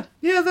Yeah,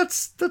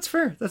 that's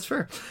fair. That's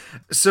fair.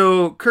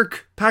 So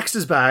Kirk packs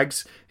his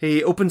bags.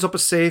 He opens up a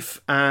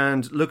safe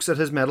and looks at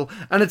his medal.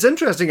 And it's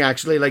interesting,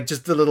 actually, like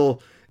just the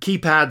little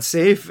keypad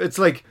safe. It's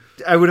like,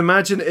 I would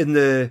imagine in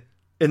the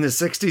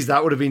 60s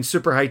that would have been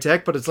super high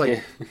tech, but it's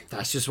like,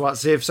 that's just what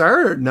safes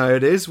are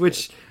nowadays,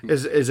 which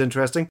is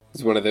interesting.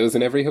 There's one of those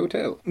in every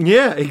hotel.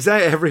 Yeah,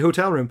 exactly, every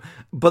hotel room.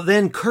 But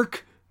then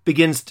Kirk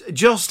begins,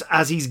 just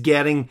as he's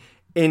getting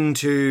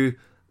into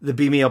the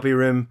Beam Me Uppy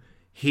room,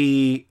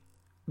 he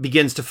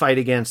begins to fight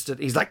against it.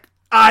 He's like,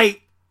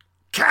 I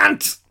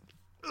can't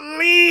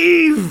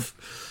leave!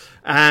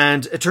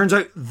 And it turns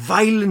out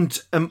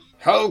violent...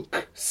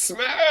 Hulk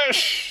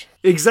smash!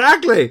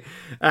 Exactly.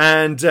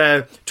 And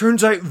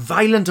turns out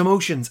violent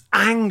emotions,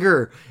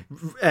 anger,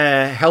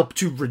 help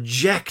to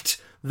reject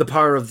the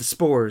power of the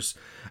spores.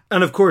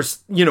 And of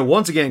course,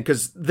 once again,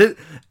 because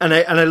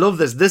I love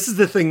this. This is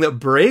the thing that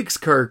breaks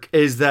Kirk,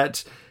 is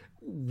that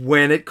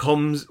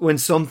when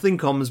something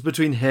comes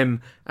between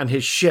him and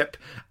his ship,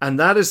 and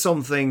that is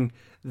something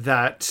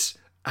that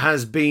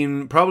has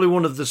been probably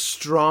one of the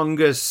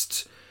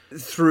strongest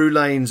through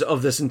lines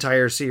of this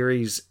entire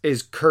series,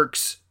 is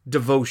Kirk's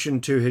devotion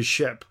to his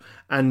ship,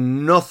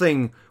 and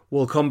nothing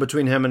will come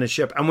between him and his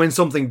ship. And when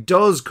something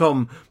does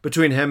come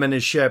between him and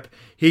his ship,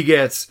 he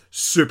gets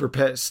super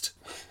pissed.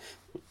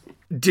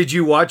 Did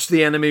you watch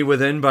The Enemy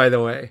Within, by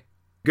the way?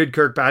 Good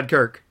Kirk, bad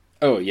Kirk.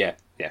 Oh, yeah.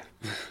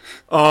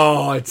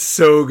 Oh, it's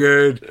so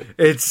good.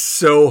 It's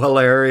so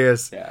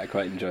hilarious. Yeah, I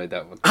quite enjoyed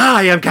that one.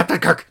 I am Captain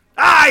Kirk.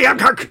 I am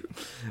Kirk.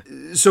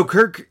 So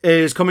Kirk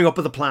is coming up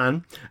with a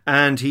plan,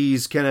 and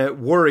he's kind of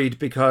worried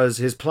because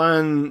his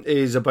plan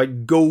is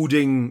about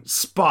goading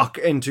Spock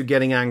into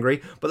getting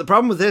angry. But the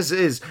problem with this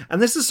is, and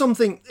this is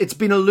something, it's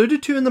been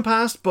alluded to in the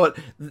past, but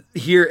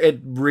here it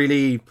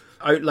really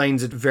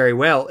outlines it very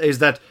well, is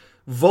that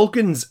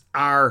Vulcans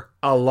are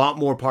a lot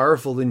more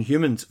powerful than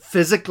humans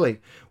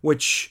physically,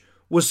 which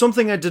was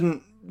something I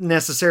didn't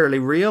necessarily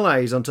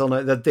realize until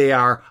now, that they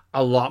are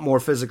a lot more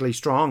physically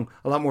strong,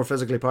 a lot more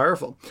physically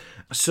powerful.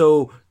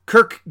 So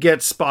Kirk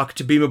gets Spock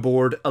to beam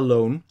aboard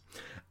alone,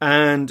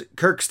 and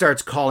Kirk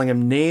starts calling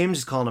him names.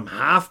 He's calling him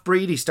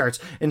half-breed. He starts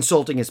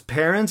insulting his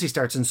parents. He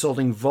starts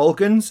insulting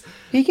Vulcans.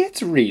 He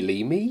gets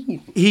really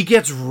mean. He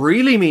gets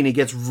really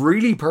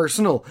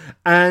personal.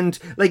 And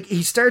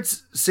he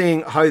starts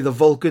saying how the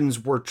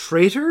Vulcans were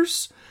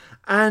traitors.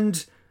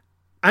 And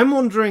I'm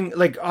wondering,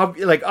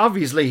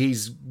 obviously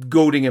he's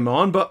goading him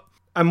on, but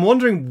I'm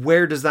wondering,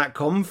 where does that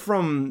come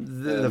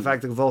from? The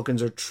fact that the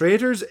Vulcans are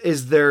traitors?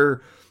 Is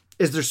there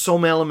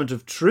some element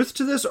of truth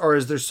to this, or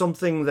is there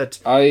something that...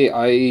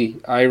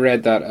 I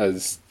read that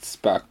as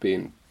Spock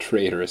being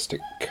traitorous to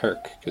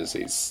Kirk because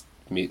he's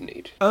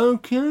mutinied.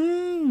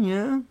 Okay,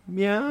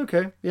 yeah,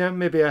 okay. Yeah,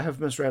 maybe I have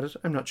misread it.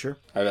 I'm not sure.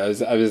 I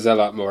was a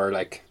lot more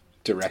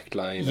direct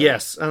line.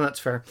 Yes, and that's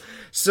fair.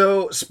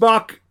 So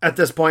Spock at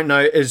this point now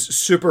is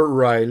super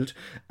riled,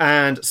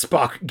 and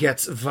Spock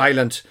gets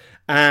violent,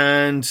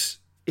 and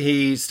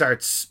he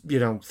starts,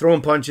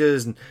 throwing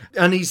punches,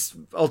 and he's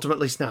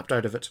ultimately snapped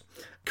out of it.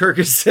 Kirk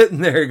is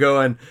sitting there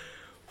going,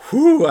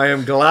 whew, I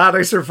am glad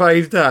I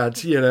survived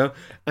that,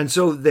 And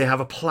so they have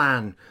a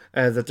plan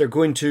that they're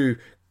going to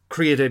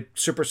create a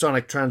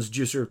supersonic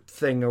transducer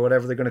thing, or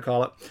whatever they're going to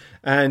call it.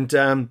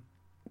 And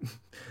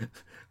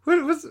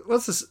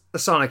what's a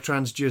sonic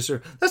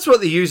transducer? That's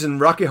what they use in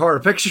Rocky Horror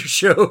Picture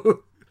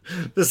Show.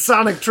 The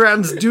sonic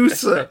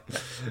transducer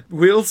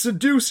will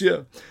seduce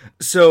you.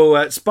 So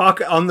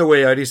Spock, on the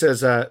way out, he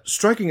says,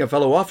 striking a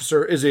fellow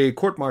officer is a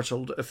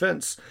court-martialed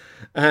offence.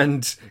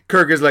 And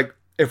Kirk is like,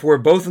 if we're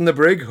both in the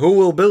brig, who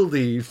will build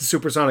the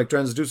supersonic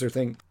transducer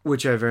thing?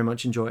 Which I very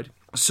much enjoyed.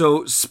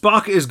 So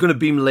Spock is going to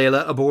beam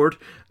Layla aboard,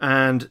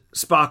 and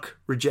Spock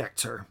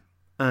rejects her,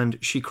 and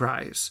she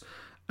cries.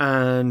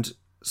 And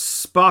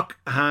Spock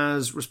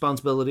has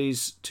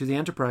responsibilities to the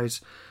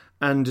Enterprise,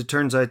 and it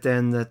turns out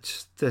then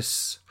that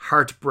this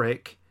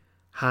heartbreak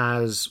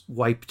has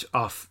wiped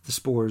off the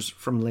spores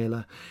from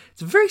Layla.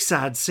 It's a very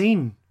sad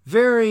scene.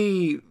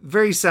 Very,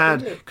 very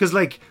sad. Because,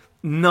 like,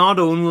 not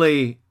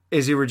only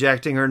is he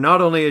rejecting her, not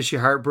only is she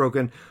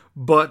heartbroken,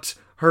 but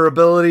her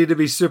ability to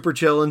be super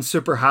chill and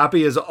super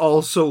happy is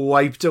also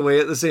wiped away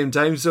at the same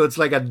time. So it's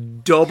like a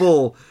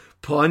double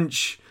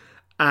punch.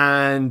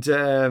 And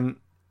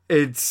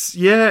it's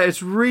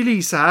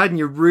really sad, and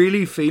you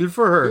really feel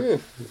for her. Yeah.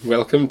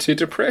 Welcome to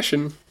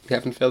depression. We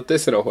haven't felt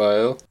this in a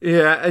while.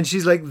 Yeah, and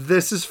she's like,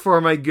 this is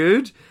for my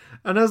good.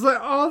 And I was like,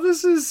 oh,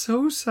 this is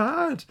so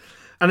sad.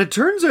 And it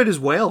turns out as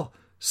well,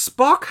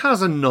 Spock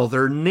has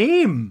another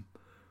name,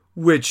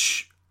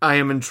 which I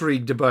am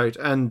intrigued about.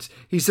 And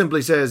he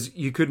simply says,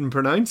 you couldn't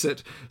pronounce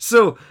it.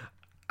 So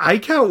I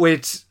can't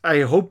wait.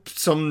 I hope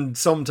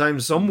sometime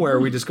somewhere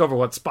we discover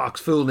what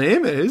Spock's full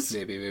name is.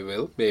 Maybe we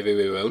will. Maybe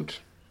we won't.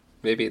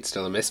 Maybe it's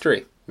still a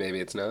mystery. Maybe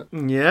it's not.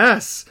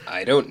 Yes.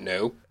 I don't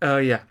know. Oh,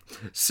 yeah.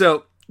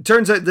 So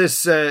turns out this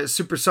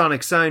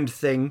supersonic sound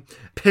thing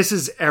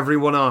pisses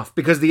everyone off,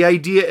 because the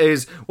idea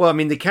is, well, I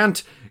mean, they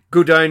can't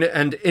go down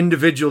and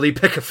individually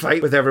pick a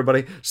fight with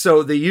everybody.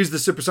 So they use the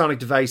supersonic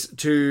device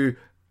to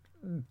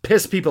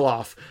piss people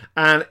off,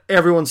 and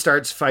everyone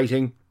starts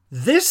fighting.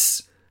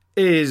 This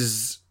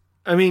is,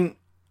 I mean,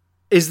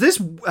 has this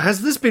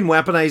been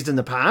weaponized in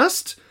the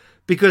past?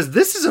 Because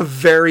this is a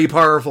very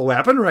powerful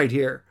weapon right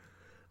here.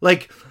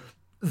 Like,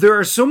 there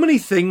are so many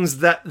things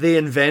that they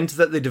invent,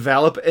 that they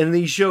develop in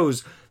these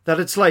shows, that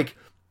it's like,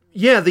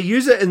 yeah, they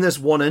use it in this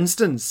one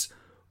instance,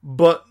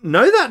 but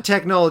now that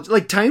technology,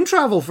 like time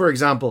travel, for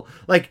example,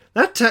 like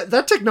that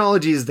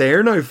technology is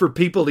there now for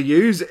people to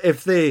use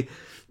if they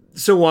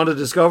so want to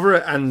discover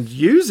it and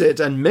use it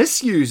and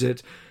misuse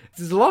it.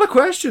 There's a lot of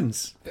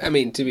questions. I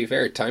mean, to be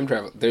fair, time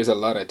travel, there's a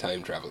lot of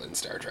time travel in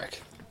Star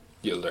Trek.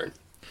 You'll learn.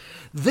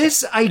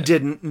 This I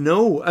didn't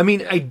know. I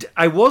mean,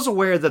 I was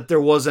aware that there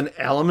was an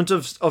element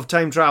of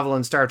time travel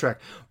in Star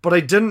Trek, but I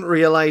didn't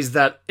realize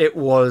that it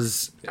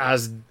was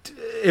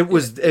it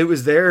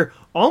was there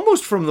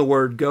almost from the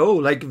word go,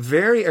 like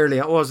very early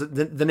on. Was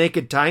it the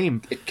Naked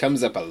Time? It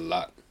comes up a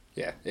lot.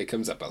 Yeah, it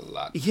comes up a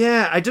lot.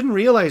 Yeah, I didn't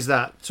realize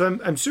that. So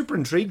I'm super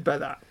intrigued by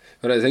that.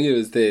 But I think it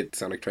was the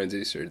sonic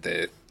transducer,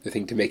 the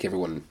thing to make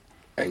everyone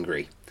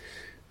angry.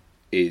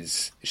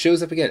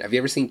 Shows up again. Have you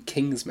ever seen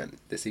Kingsman,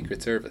 the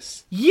Secret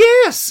Service?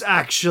 Yes,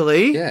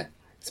 actually. Yeah.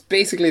 It's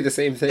basically the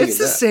same thing. It's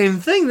the same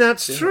thing.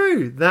 That's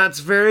true. That's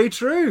very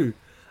true.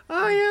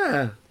 Oh,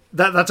 yeah.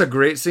 That's a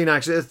great scene,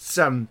 actually. It's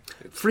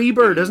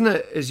Freebird, isn't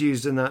it, is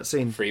used in that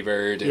scene.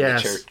 Freebird in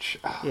the church.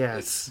 Oh, yes.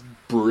 It's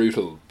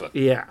brutal, but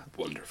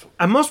wonderful.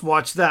 I must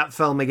watch that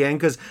film again,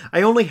 because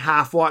I only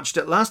half watched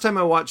it. Last time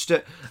I watched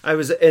it, I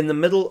was in the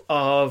middle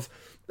of...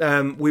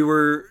 we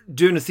were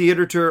doing a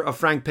theatre tour of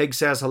Frank Pig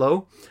Says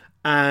Hello,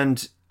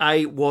 and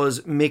I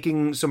was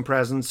making some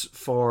presents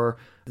for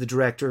the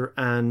director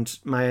and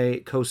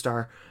my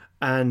co-star,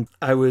 and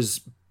I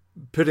was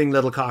putting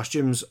little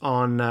costumes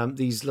on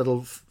these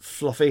little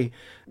fluffy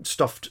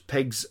stuffed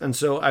pigs, and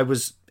so I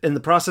was in the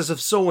process of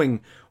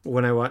sewing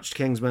when I watched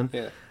Kingsman.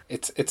 Yeah,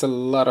 it's a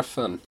lot of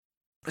fun.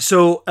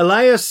 So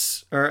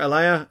Elias,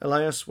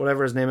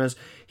 whatever his name is,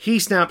 he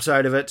snaps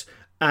out of it,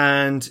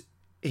 and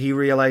he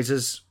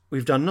realizes,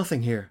 we've done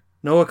nothing here.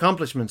 No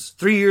accomplishments.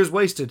 3 years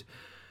wasted.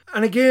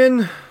 And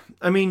again,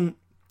 I mean,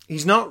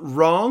 he's not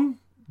wrong,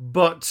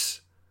 but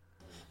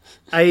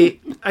I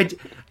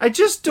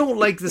just don't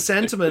like the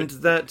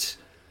sentiment that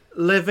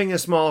living a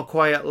small,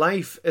 quiet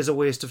life is a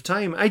waste of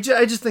time. I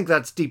just think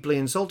that's deeply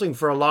insulting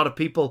for a lot of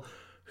people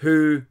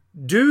who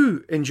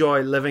do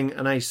enjoy living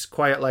a nice,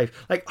 quiet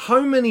life. Like,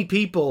 how many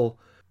people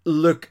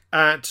look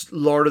at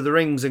Lord of the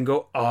Rings and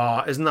go,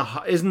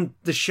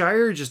 isn't the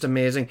Shire just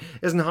amazing?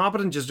 Isn't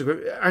Hobbiton just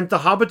aren't the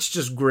hobbits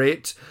just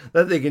great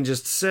that they can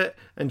just sit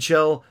and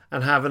chill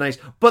and have a nice...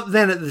 But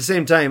then at the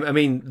same time, I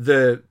mean,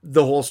 the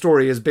whole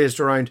story is based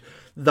around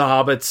the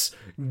hobbits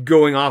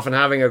going off and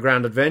having a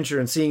grand adventure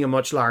and seeing a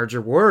much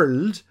larger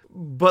world.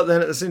 But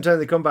then at the same time,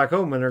 they come back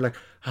home and they're like,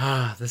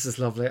 this is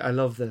lovely. I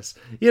love this.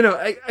 You know,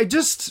 I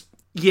just...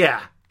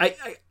 Yeah.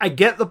 I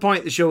get the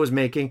point the show is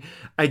making.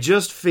 I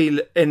just feel,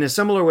 in a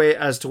similar way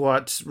as to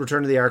what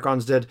Return of the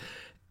Archons did,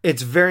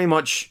 it's very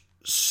much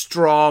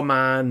straw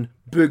man,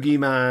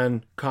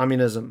 boogeyman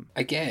communism.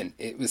 Again,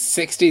 it was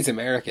 60s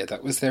America.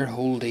 That was their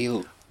whole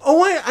deal.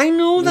 Oh, I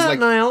know that, like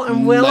Niall.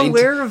 I'm well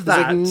aware of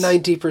that. It was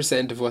like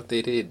 90% of what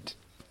they did.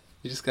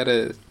 You just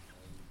gotta...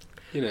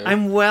 You know.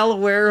 I'm well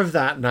aware of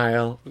that,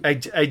 Niall. I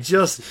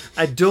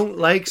don't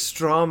like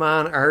straw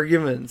man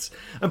arguments.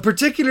 And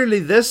particularly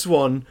this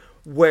one,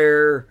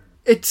 where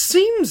it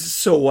seems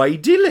so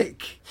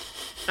idyllic,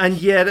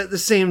 and yet at the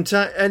same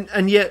time,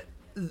 and yet,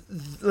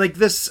 like,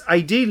 this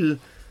ideal,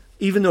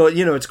 even though,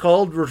 you know, it's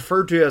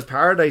referred to as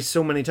paradise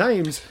so many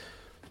times.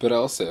 But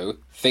also,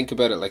 think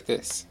about it like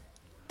this.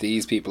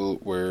 These people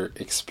were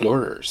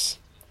explorers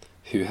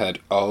who had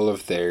all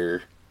of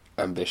their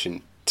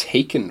ambition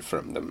taken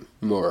from them,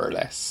 more or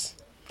less.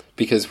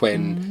 Because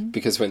when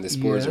the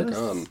spores are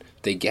gone,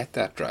 they get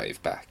that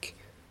drive back.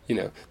 You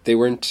know, they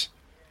weren't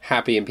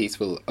happy and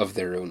peaceful of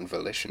their own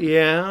volition.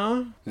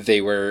 Yeah.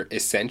 They were,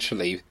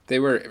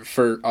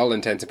 for all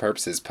intents and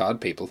purposes, pod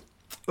people.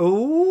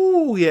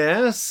 Oh,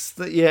 yes.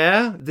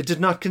 Yeah. They did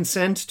not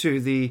consent to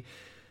the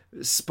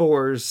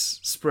spores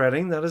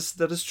spreading. That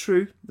is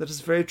true. That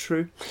is very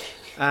true.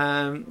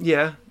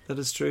 Yeah, that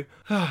is true.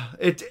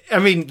 It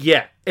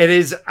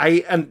is.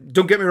 And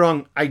don't get me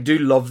wrong, I do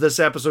love this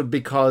episode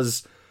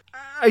because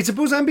I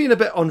suppose I'm being a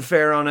bit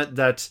unfair on it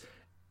that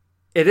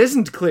it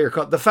isn't clear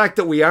cut. The fact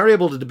that we are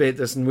able to debate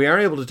this and we are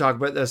able to talk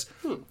about this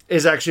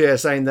is actually a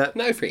sign that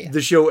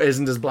the show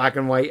isn't as black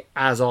and white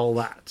as all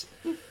that.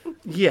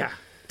 Yeah.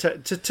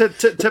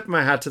 Tip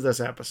my hat to this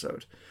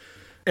episode.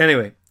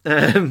 Anyway,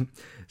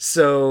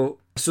 so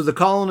the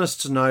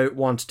colonists now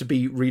want to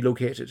be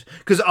relocated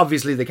because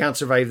obviously they can't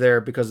survive there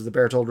because of the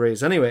Berthold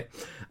rays anyway,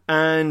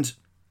 and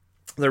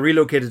they're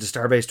relocated to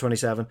Starbase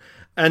 27,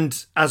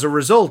 and as a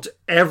result,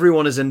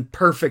 everyone is in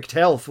perfect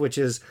health, which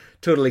is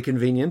totally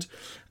convenient.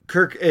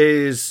 Kirk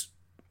is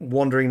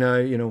wondering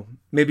now,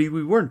 maybe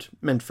we weren't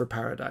meant for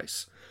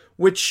paradise,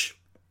 which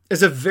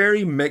is a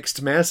very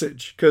mixed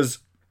message because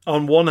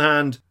on one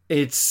hand,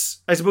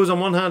 it's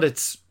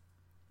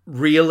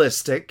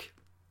realistic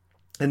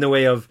in the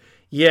way of,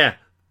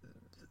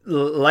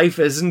 life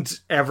isn't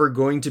ever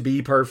going to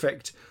be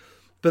perfect.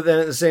 But then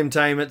at the same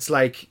time, it's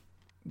like,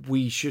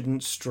 we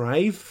shouldn't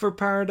strive for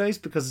paradise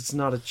because it's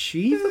not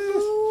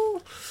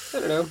achievable. I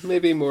don't know.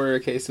 Maybe more a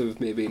case of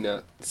maybe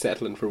not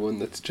settling for one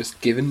that's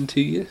just given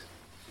to you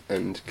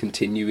and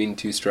continuing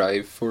to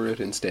strive for it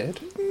instead.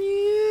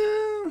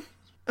 Yeah.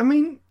 I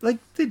mean,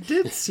 they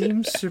did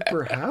seem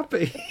super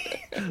happy.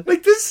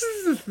 This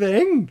is the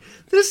thing.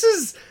 This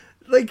is,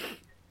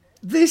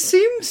 they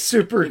seemed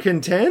super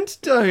content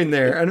down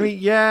there. And I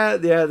mean,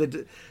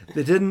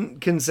 they didn't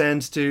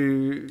consent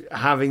to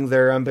having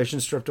their ambition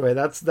stripped away.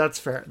 That's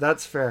fair.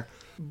 That's fair.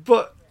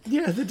 But,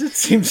 yeah, they did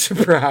seem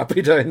super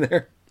happy down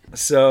there.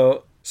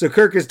 So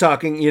Kirk is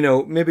talking,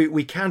 maybe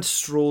we can't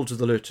stroll to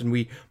the lute and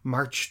we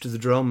march to the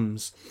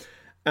drums.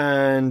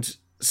 And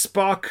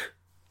Spock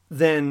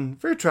then,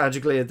 very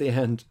tragically at the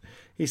end,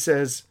 he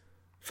says,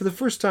 for the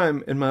first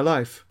time in my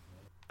life,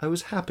 I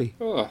was happy.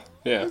 Oh,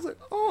 yeah. I was like,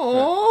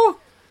 oh,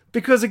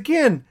 because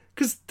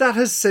that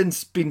has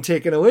since been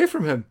taken away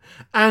from him.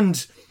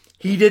 And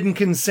he didn't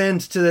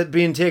consent to it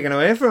being taken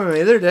away from him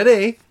either, did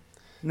he?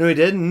 No, he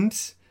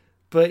didn't.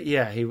 But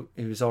yeah, he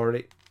was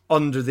already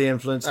under the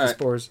influence of the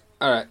spores.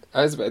 Alright,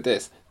 how's about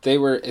this? They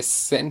were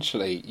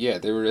essentially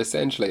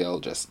all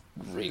just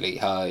really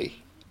high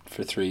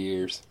for 3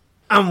 years.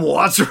 And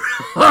what's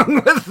wrong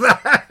with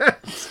that?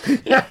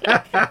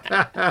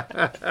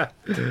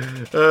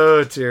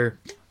 Oh dear.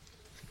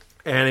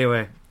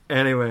 Anyway.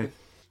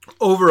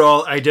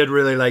 Overall, I did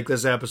really like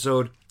this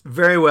episode.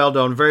 Very well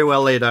done, very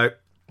well laid out.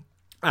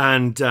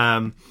 And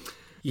I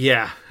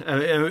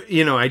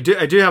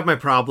do have my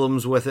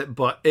problems with it,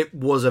 but it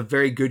was a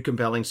very good,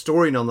 compelling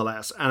story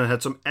nonetheless. And it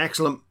had some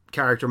excellent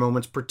character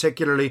moments,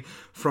 particularly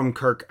from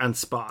Kirk and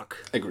Spock.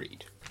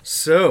 Agreed.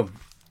 So,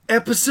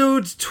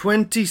 episode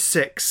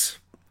 26,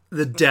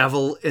 The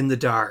Devil in the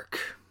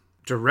Dark.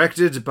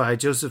 Directed by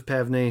Joseph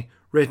Pevney,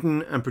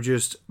 written and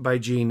produced by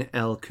Gene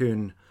L.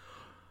 Kuhn.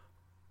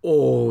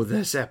 Oh,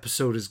 this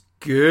episode is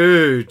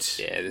good.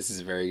 Yeah, this is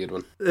a very good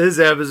one. This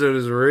episode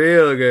is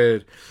real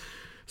good.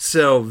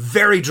 So,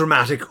 very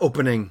dramatic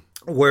opening.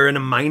 We're in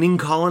a mining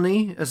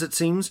colony, as it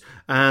seems,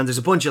 and there's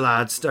a bunch of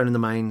lads down in the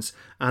mines,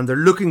 and they're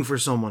looking for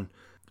someone.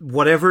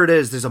 Whatever it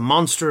is, there's a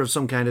monster of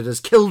some kind. It has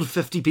killed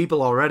 50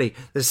 people already.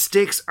 The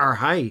stakes are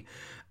high,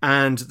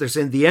 and they're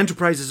saying the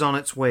Enterprise is on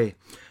its way.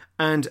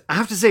 And I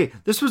have to say,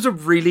 this was a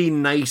really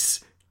nice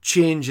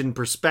change in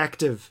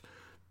perspective,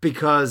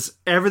 because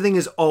everything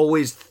is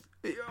always,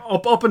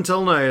 up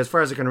until now, as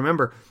far as I can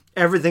remember,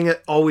 everything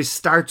always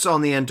starts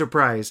on the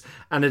Enterprise,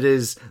 and it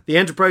is the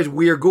Enterprise,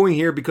 we are going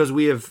here because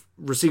we have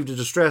received a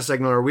distress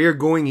signal, or we are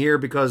going here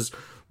because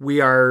we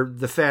are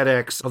the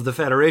FedEx of the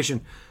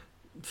Federation.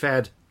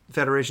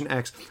 Federation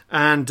X.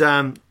 And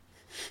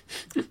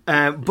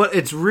but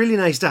it's really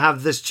nice to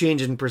have this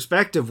change in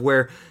perspective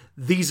where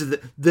these are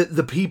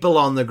the people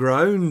on the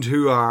ground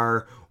who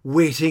are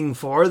waiting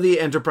for the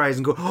Enterprise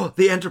and go, oh,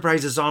 the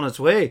Enterprise is on its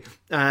way.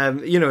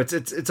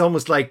 It's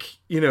almost like,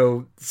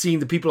 seeing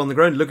the people on the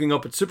ground looking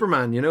up at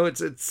Superman.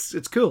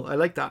 It's cool. I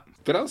like that.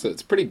 But also,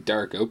 it's a pretty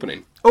dark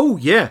opening. Oh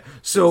yeah.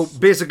 So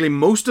basically,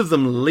 most of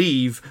them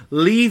leave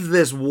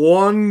this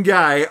one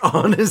guy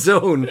on his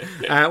own.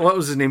 What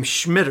was his name?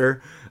 Schmitter,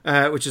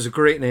 which is a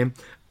great name.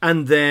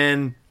 And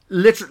then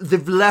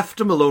they've left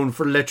him alone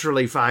for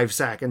literally 5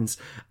 seconds,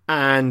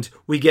 and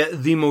we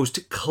get the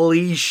most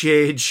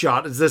cliched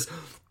shot. It's this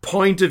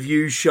point of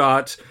view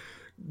shot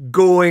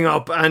going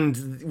up,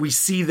 and we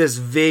see this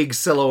vague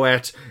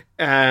silhouette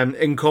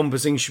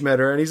encompassing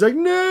Schmitter, and he's like,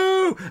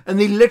 no! And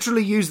they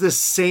literally use this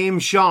same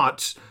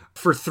shot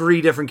for 3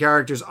 different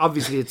characters.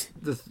 Obviously, it's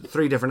the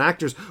 3 different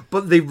actors,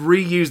 but they've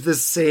reused the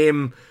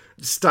same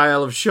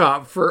style of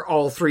shot for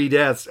all 3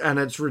 deaths, and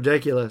it's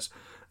ridiculous.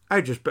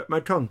 I just bit my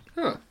tongue.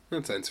 Oh,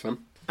 that sounds fun.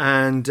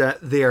 and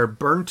they are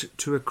burnt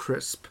to a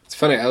crisp. It's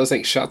funny, I was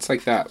like, shots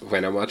like that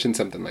when I'm watching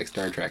something like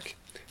Star Trek,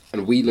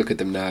 and we look at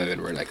them now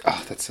and we're like,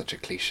 oh, that's such a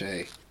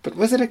cliche. But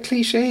was it a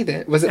cliche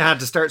then? It had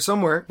to start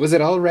somewhere. Was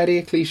it already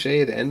a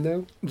cliche then,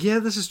 though? Yeah,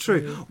 this is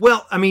true. Yeah.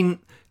 Well, I mean,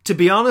 to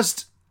be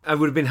honest, I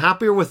would have been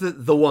happier with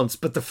it the once,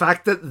 but the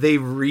fact that they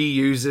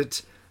reuse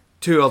it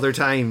 2 other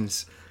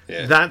times,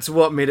 that's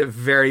what made it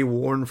very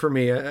worn for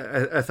me.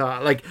 I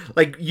thought, like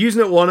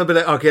using it one a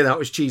bit, okay, that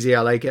was cheesy,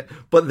 I like it.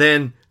 But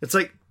then it's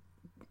like,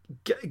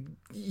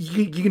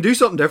 you can do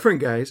something different,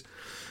 guys.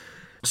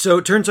 So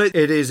it turns out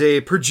it is a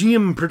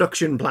Pergium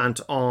production plant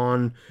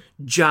on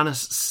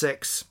Janus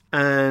 6.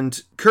 And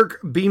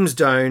Kirk beams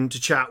down to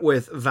chat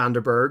with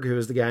Vanderberg, who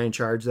is the guy in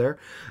charge there.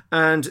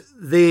 And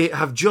they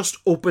have just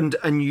opened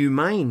a new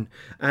mine.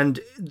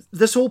 And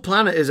this whole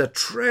planet is a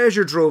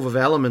treasure trove of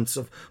elements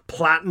of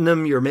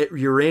platinum,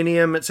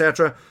 uranium,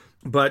 etc.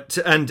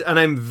 And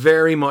I'm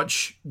very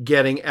much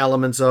getting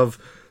elements of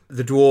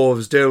the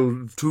dwarves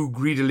delve too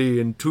greedily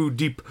and too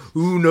deep.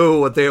 Who know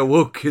what they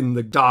awoke in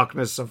the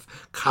darkness of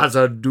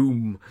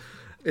Khazad-dûm.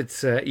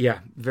 It's,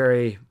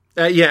 very...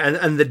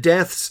 and the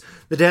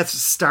deaths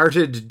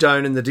started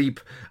down in the deep,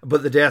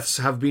 but the deaths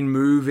have been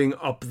moving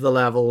up the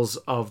levels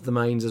of the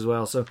mines as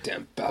well. So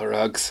damn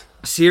Balrogs.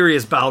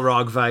 Serious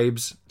Balrog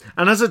vibes.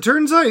 And as it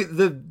turns out,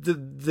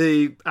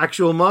 the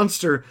actual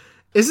monster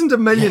isn't a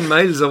million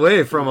miles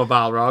away from a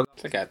Balrog.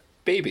 It's like a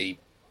baby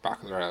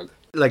Balrog.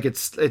 Like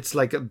it's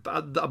like a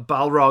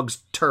Balrog's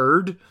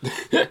turd,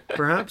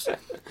 perhaps.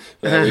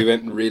 Yeah, we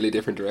went in really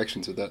different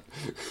directions with that.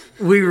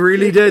 We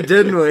really did,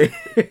 didn't we?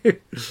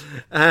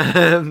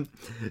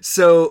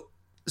 So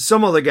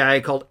some other guy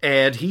called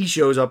Ed, he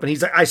shows up and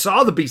he's like, I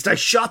saw the beast, I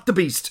shot the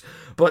beast,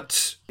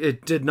 but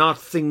it did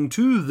nothing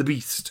to the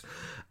beast.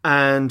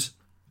 And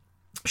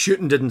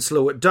shooting didn't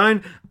slow it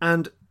down.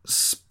 And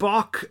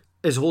Spock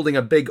is holding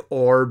a big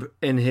orb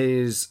in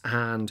his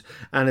hand,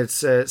 and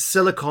it's a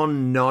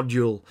silicon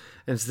nodule.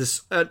 And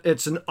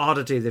it's an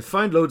oddity. They've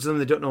found loads of them,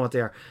 they don't know what they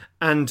are.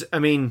 And I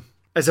mean,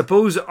 I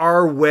suppose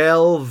our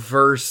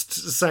well-versed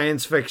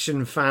science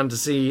fiction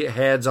fantasy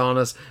heads on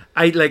us,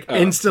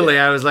 instantly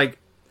I was like,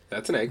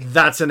 That's an egg.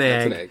 That's an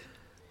egg.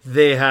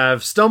 They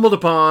have stumbled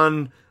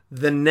upon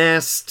the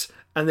nest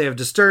and they have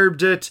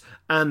disturbed it,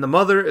 and the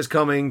mother is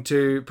coming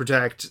to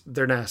protect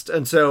their nest.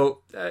 And so,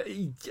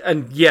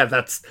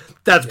 that's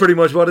pretty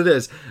much what it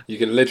is. You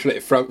can literally,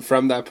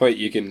 from that point,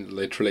 you can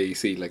literally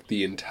see like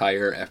the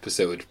entire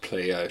episode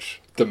play out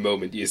the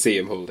moment you see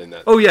him holding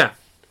that. Oh, yeah.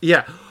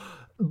 Yeah.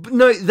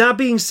 Now, that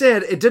being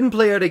said, it didn't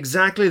play out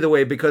exactly the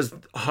way, because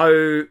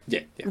how...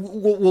 Yeah.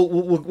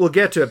 We'll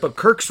get to it, but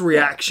Kirk's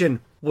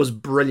reaction was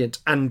brilliant,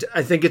 and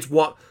I think it's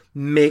what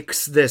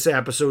makes this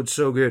episode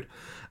so good.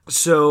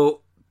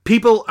 So...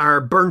 people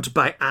are burnt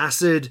by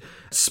acid.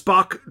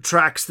 Spock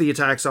tracks the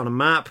attacks on a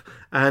map,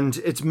 and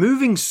it's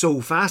moving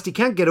so fast. He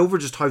can't get over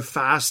just how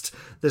fast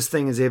this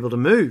thing is able to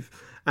move.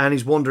 And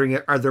he's wondering,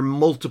 are there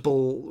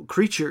multiple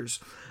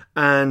creatures?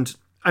 And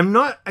I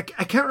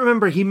can't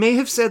remember. He may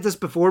have said this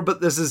before,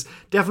 but this is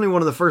definitely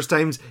one of the first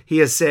times he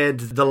has said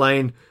the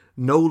line,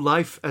 "No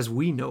life as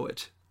we know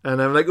it."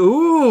 And I'm like,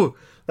 ooh,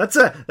 that's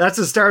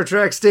a Star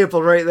Trek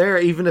staple right there,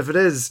 even if it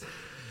is...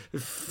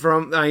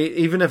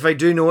 even if I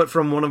do know it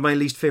from one of my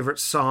least favourite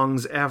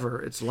songs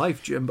ever. It's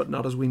Life, Jim, but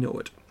not as we know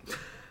it.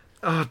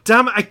 Oh,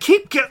 damn it. I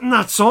keep getting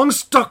that song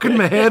stuck in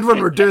my head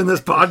when we're doing this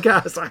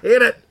podcast. I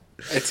hate it.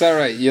 It's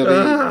alright.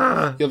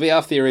 You'll be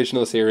off the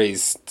original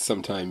series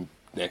sometime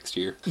next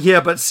year.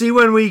 Yeah, but see,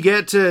 when we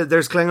get to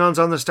There's Klingons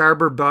on the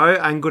Starboard Bow,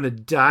 I'm going to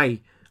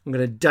die. I'm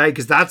going to die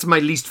because that's my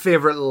least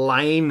favourite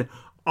line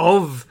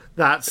of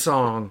that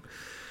song.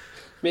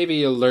 Maybe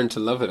you'll learn to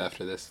love it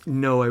after this.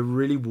 No, I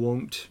really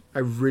won't. I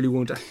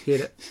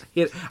hate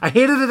it. I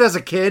hated it as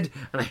a kid,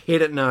 and I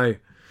hate it now.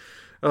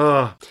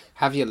 Oh.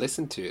 Have you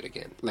listened to it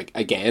again?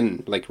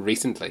 Like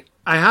recently?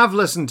 I have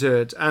listened to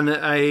it, and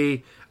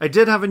I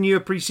did have a new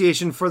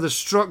appreciation for the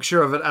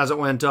structure of it as it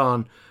went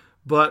on,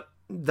 but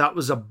that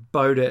was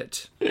about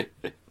it.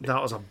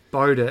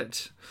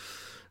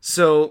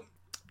 So,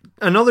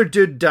 another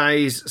dude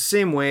dies,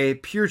 same way,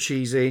 pure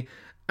cheesy,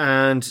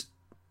 and...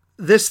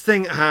 this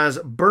thing has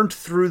burnt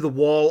through the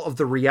wall of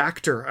the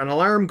reactor. An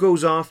alarm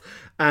goes off,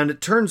 and it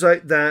turns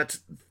out that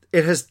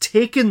it has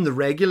taken the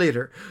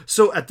regulator.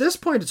 So at this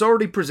point, it's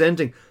already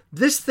presenting,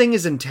 this thing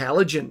is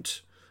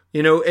intelligent.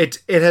 You know,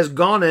 it has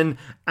gone in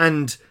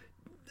and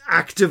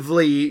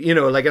actively,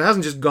 it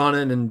hasn't just gone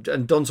in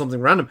and done something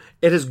random.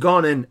 It has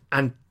gone in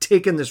and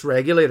taken this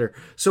regulator.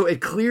 So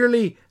it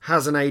clearly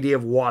has an idea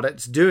of what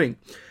it's doing.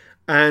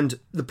 And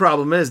the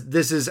problem is,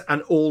 this is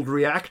an old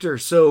reactor,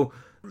 so...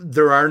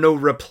 there are no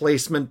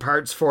replacement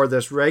parts for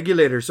this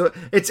regulator. So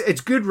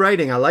it's good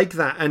writing. I like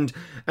that. And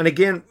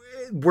again,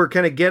 we're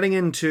kind of getting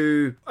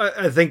into,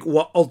 I think,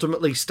 what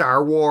ultimately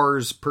Star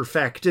Wars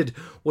perfected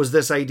was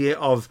this idea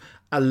of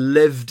a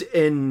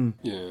lived-in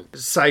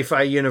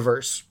sci-fi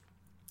universe.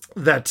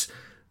 That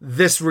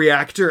this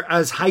reactor,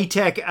 as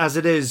high-tech as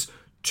it is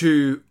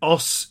to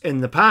us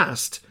in the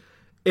past,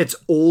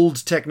 it's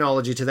old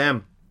technology to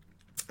them.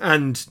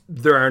 and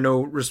there are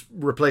no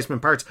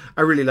replacement parts.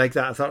 I really like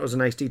that. I thought it was a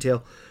nice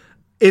detail.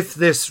 If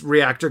this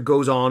reactor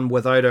goes on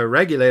without a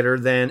regulator,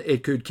 then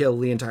it could kill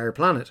the entire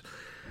planet.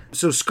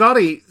 So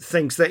Scotty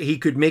thinks that he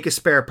could make a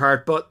spare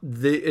part, but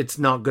it's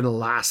not going to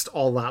last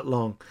all that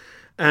long.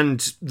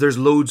 And there's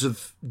loads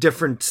of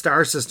different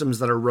star systems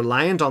that are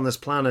reliant on this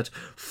planet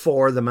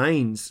for the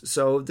mines.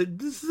 So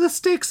the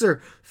stakes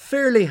are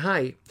fairly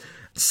high.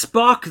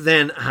 Spock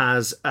then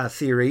has a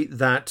theory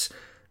that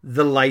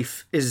the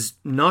life is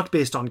not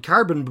based on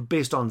carbon, but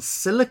based on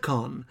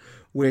silicon,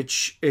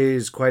 which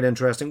is quite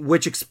interesting,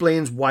 which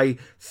explains why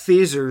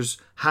phasers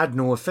had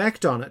no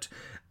effect on it.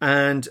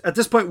 And at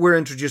this point, we're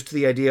introduced to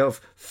the idea of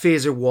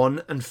Phaser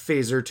 1 and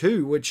Phaser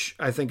 2, which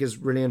I think is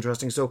really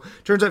interesting. So,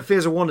 turns out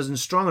Phaser 1 isn't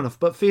strong enough,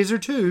 but Phaser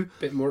 2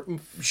 bit more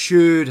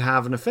should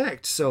have an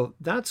effect. So,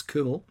 that's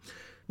cool.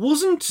 Do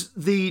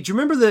you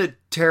remember the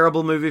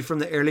terrible movie from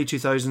the early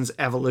 2000s,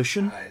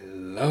 Evolution? I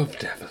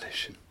loved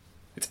Evolution.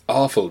 It's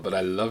awful, but I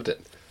loved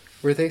it.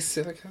 Were they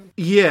silicon?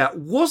 Yeah,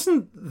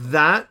 wasn't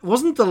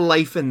the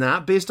life in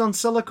that based on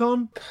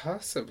silicon?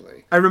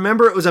 Possibly. I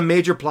remember it was a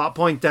major plot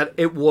point that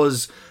it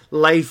was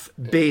life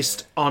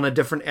based on a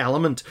different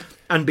element,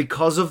 and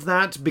because of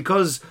that,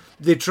 because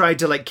they tried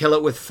to kill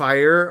it with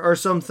fire or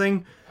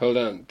something. Hold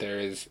on, there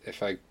is,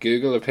 if I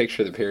Google a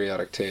picture of the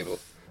periodic table,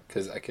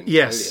 because I can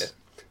tell you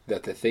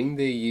that the thing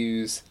they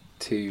use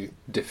to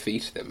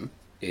defeat them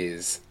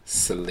is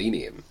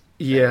selenium.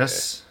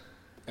 Yes.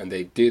 And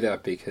they do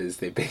that because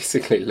they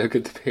basically look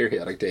at the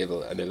periodic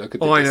table and they look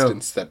at the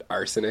distance that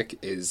arsenic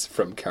is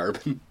from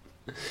carbon.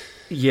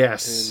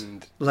 Yes.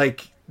 And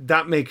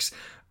that makes...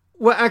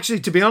 Well,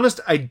 actually, to be honest,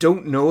 I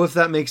don't know if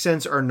that makes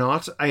sense or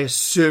not. I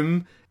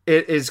assume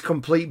it is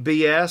complete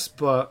BS,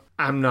 but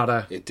I'm not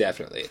a... It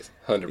definitely is.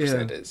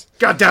 100% is.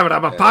 God damn it,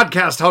 I'm a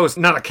podcast host,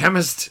 not a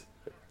chemist.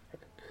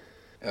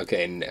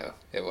 Okay, no,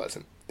 it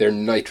wasn't. They're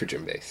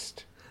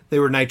nitrogen-based. They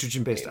were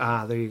nitrogen-based.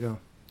 Ah, there you go.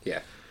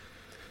 Yeah.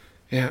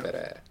 Yeah.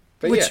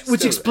 But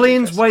which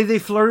explains why they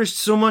flourished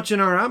so much in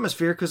our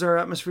atmosphere, because our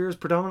atmosphere is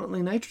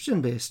predominantly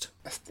nitrogen-based.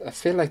 I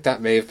feel like that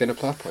may have been a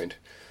plot point.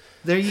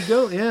 There you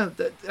go, yeah.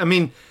 I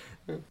mean,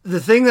 the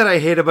thing that I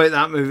hate about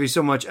that movie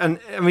so much, and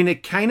I mean,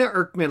 it kind of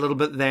irked me a little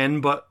bit then,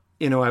 but,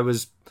 I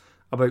was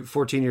about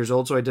 14 years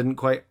old, so I didn't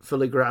quite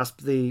fully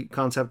grasp the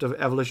concept of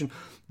evolution.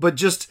 But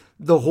just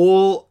the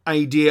whole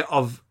idea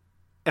of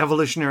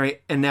evolutionary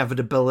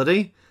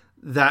inevitability,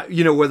 that,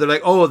 where they're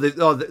like,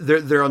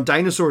 they're on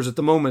dinosaurs at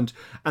the moment,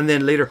 and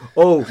then later,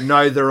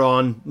 now they're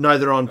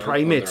on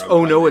primates.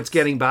 No, it's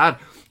getting bad.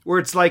 Where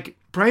it's like,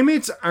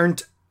 primates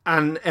aren't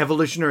an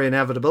evolutionary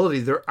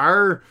inevitability.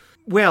 I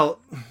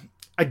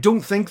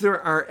don't think there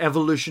are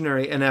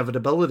evolutionary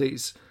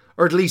inevitabilities,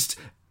 or at least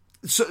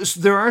so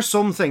there are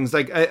some things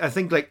I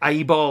think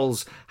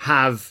eyeballs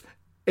have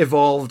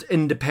evolved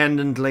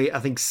independently, I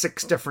think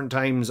 6 different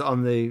times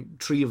on the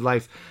tree of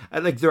life.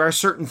 There are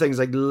certain things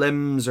like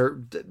limbs or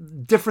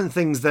different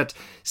things that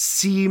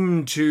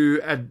seem to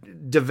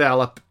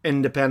develop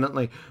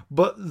independently.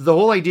 But the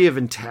whole idea of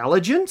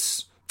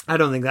intelligence, I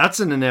don't think that's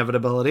an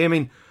inevitability. I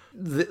mean,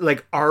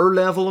 our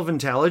level of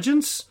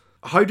intelligence,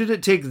 how did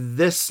it take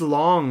this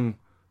long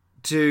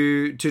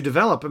to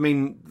develop? I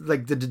mean,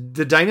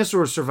 the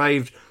dinosaurs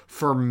survived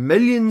for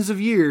millions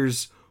of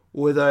years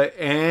without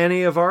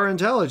any of our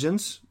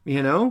intelligence,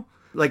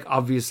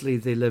 obviously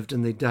they lived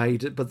and they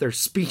died, but their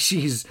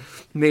species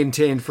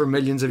maintained for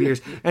millions of years.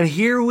 And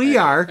here we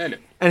are,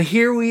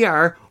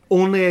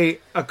 only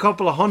a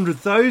couple of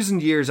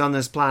 100,000 years on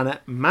this planet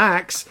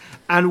max,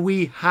 and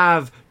we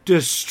have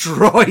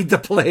destroyed the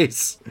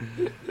place.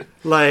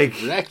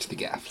 Wrecked the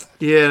gaff.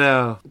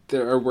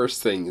 There are worse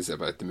things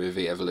about the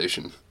movie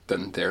Evolution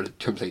than their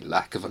complete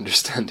lack of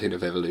understanding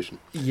of evolution.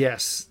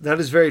 Yes, that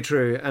is very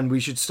true, and we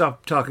should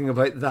stop talking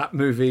about that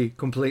movie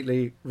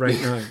completely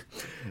right now.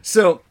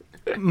 So,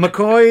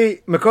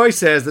 McCoy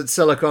says that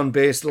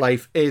silicon-based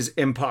life is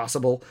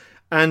impossible,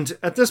 and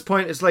at this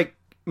point it's like,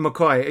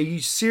 McCoy, are you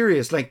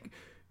serious?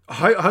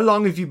 How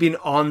long have you been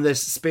on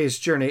this space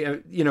journey?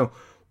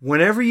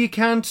 Whenever you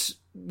can't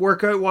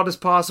work out what is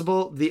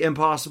possible, the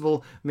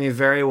impossible may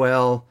very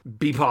well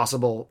be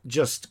possible.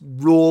 Just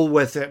roll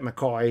with it,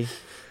 McCoy.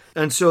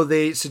 And so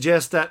they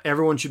suggest that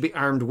everyone should be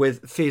armed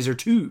with Phaser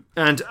 2.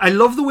 And I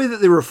love the way that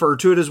they refer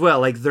to it as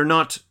well. They're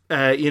not,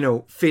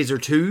 Phaser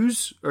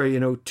 2s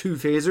or, 2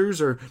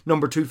 phasers or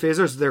number 2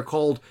 phasers. They're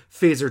called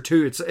Phaser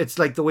 2. It's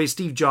like the way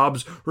Steve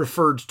Jobs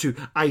referred to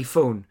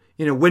iPhone.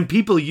 When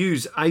people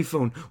use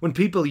iPhone, when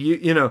people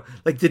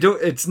they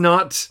don't, it's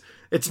not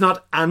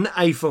an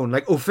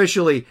iPhone.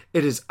 Officially,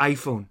 it is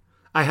iPhone.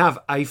 I have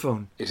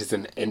iPhone. It is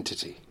an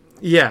entity.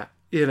 Yeah.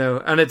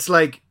 And it's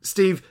like,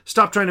 Steve,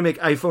 stop trying to make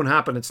iPhone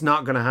happen. It's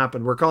not going to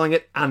happen. We're calling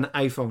it an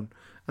iPhone.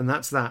 And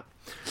that's that.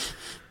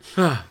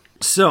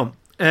 So,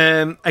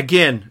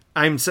 again,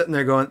 I'm sitting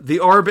there going, the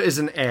orb is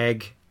an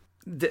egg.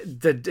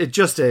 It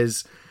just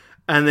is.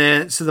 And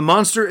then, so the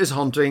monster is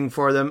hunting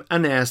for them, a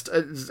nest.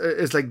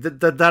 It's like,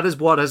 that is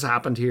what has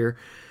happened here.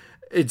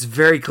 It's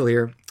very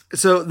clear.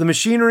 So the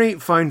machinery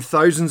found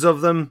thousands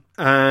of them,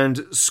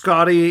 and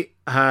Scotty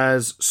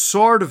has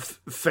sort of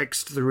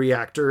fixed the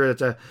reactor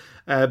at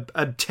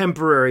a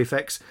temporary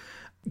fix.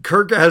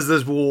 Kirk has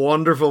this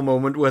wonderful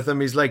moment with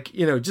him. He's like,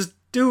 just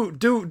do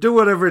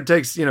whatever it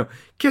takes,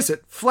 kiss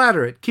it,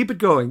 flatter it, keep it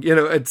going.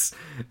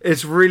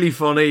 It's really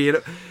funny.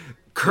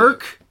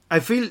 Kirk, I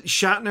feel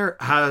Shatner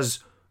has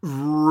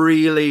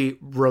really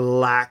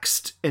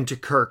relaxed into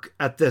Kirk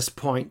at this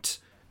point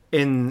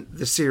in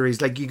the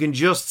series. Like, you can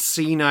just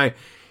see now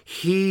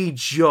he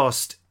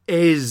just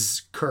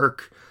is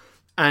Kirk.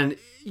 And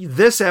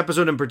this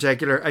episode in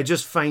particular, I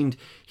just find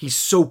he's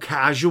so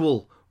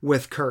casual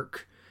with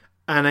Kirk.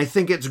 And I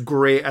think it's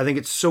great. I think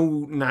it's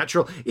so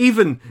natural.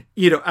 Even,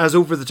 as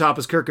over the top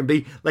as Kirk can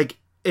be, like,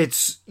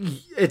 it's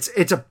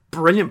a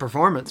brilliant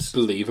performance.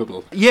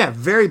 Believable. Yeah,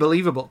 very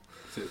believable.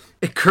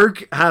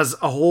 Kirk has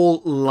a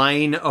whole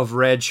line of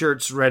red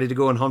shirts ready to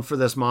go and hunt for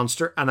this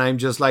monster, and I'm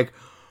just like,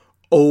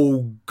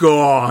 oh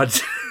God,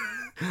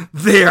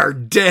 they are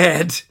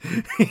dead.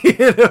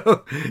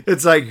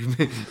 It's like,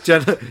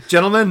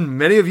 gentlemen,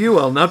 many of you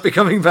will not be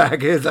coming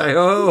back. It's like,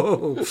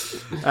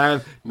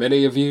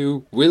 many of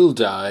you will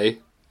die,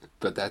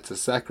 but that's a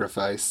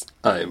sacrifice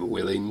I'm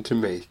willing to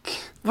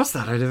make. What's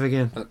that out of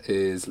again? That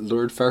is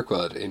Lord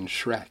Farquaad in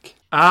Shrek.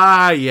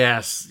 Ah,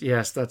 yes,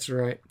 that's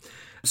right.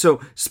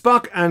 So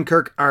Spock and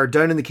Kirk are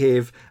down in the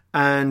cave,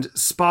 and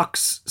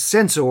Spock's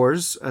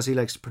sensors, as he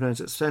likes to pronounce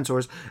it,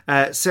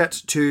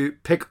 set to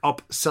pick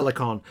up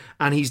silicon,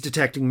 and he's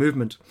detecting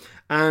movement.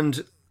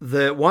 And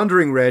the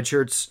wandering red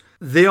shirts,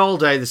 they all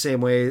die the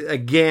same way.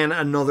 Again,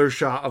 another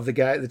shot of the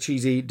guy, the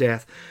cheesy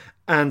death.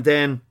 And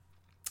then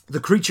the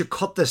creature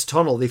cut this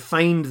tunnel. They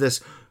find this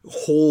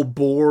hole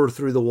bore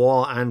through the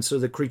wall, and so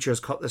the creature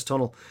has cut this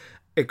tunnel.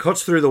 It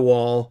cuts through the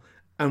wall,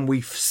 and we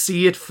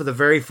see it for the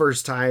very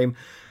first time.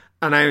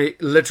 And I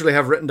literally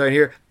have written down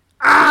here,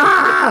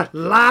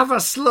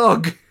 lava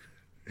slug.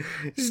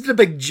 Just a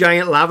big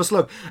giant lava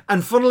slug.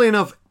 And funnily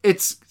enough,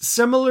 it's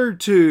similar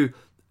to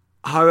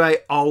how I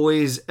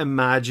always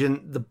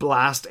imagine the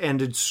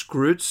blast-ended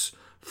Skrewts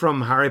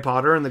from Harry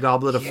Potter and the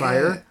Goblet of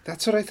Fire.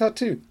 That's what I thought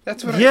too. I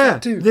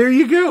thought too. There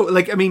you go.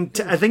 Like, I mean,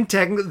 I think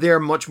technically they're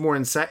much more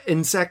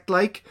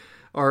insect-like.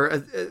 Or I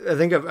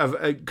think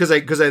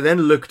because I then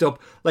looked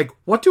up, like,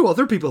 what do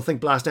other people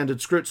think blast-ended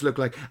Skrewts look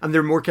like? And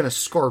they're more kind of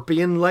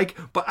scorpion-like.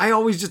 But I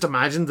always just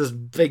imagined this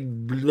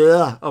big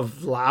blah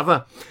of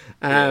lava.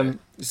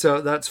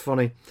 So that's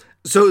funny.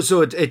 So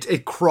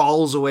it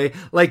crawls away.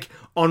 Like,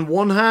 on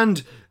one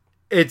hand,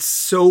 it's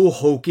so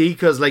hokey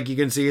because, like, you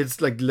can see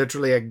it's like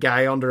literally a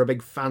guy under a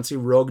big fancy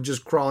rug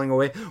just crawling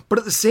away. But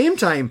at the same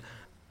time,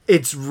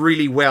 it's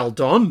really well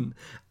done,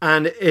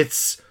 and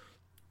it's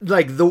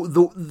like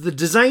the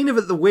design of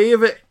it, the way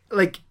of it,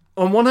 like,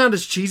 on one hand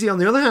it's cheesy, on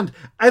the other hand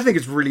I think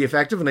it's really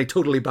effective and I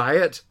totally buy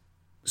it.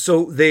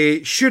 So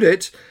they shoot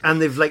it,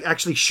 and they've like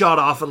actually shot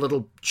off a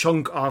little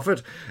chunk off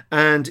it,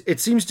 and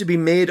it seems to be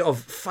made of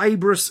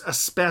fibrous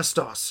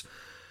asbestos.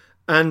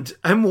 And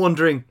I'm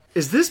wondering,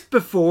 is this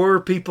before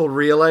people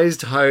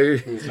realised how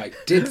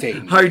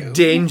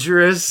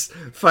dangerous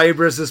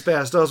fibrous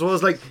asbestos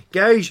was? Like,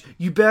 guys,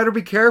 you better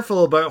be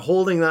careful about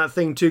holding that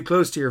thing too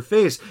close to your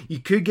face. You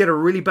could get a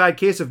really bad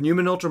case of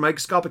Newman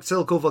ultramicroscopic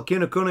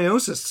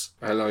silicovolcanoconiosis.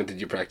 How long did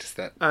you practice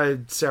that?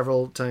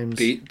 Several times.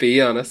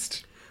 Be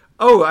honest.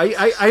 Oh,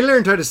 I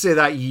learned how to say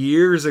that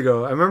years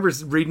ago. I remember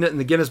reading it in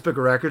the Guinness Book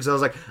of Records. I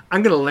was like,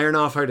 I'm going to learn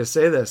off how to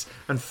say this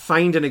and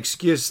find an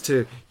excuse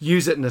to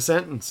use it in a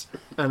sentence,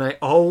 and I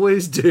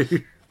always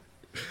do.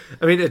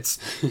 I mean, it's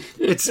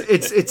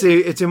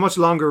a much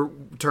longer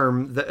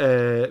term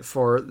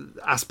for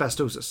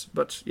asbestosis,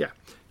 but yeah,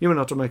 human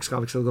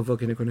ultramicroscopic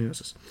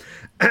silicovolcanoconiosis.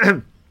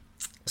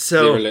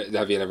 So,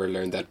 have you ever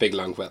learned that big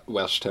long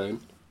Welsh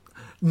tone?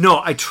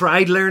 No, I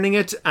tried learning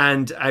it,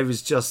 and I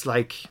was just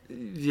like,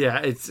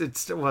 yeah,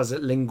 was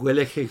it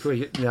linguilic?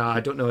 No,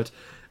 I don't know it.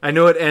 I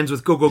know it ends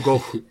with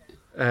go.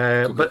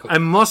 But I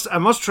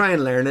must try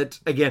and learn it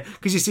again,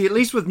 because you see, at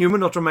least with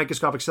Newman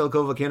ultramicroscopic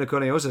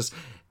silicovolcanoconiosis,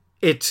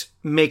 it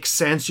makes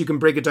sense. You can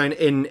break it down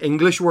in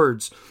English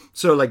words.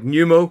 So like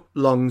pneumo,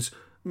 lungs,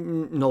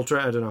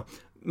 ultra, I don't know,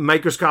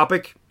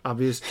 microscopic,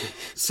 obvious,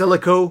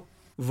 silico,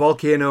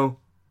 volcano,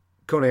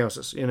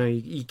 coniosis.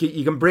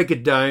 You can break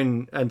it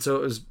down, and so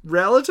it was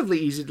relatively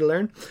easy to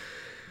learn.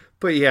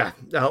 But yeah,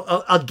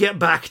 I'll get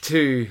back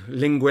to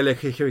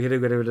linguilic,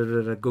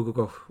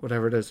 go,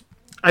 whatever it is.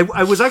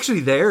 I was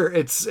actually there.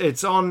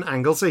 It's on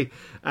Anglesey,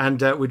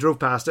 and we drove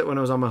past it when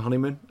I was on my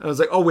honeymoon. I was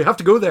like, oh, we have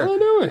to go there. Oh,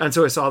 no way. And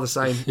so I saw the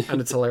sign, and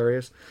it's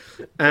hilarious.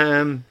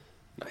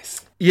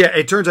 Nice. Yeah,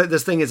 it turns out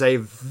this thing is a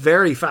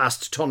very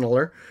fast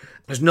tunneler.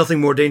 There's nothing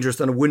more dangerous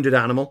than a wounded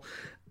animal.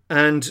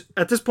 And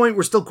at this point,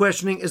 we're still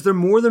questioning, is there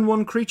more than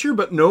one creature?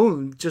 But no,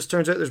 it just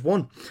turns out there's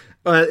one.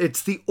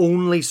 It's the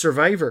only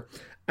survivor.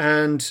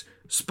 And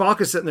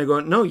Spock is sitting there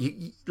going, no,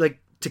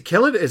 to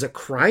kill it is a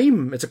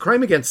crime. It's a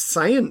crime against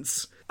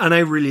science. And I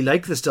really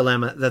like this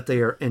dilemma that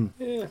they are in.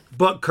 Yeah.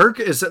 But Kirk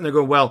is sitting there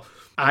going, well,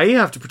 I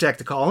have to protect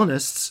the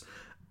colonists.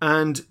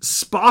 And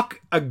Spock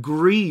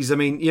agrees. I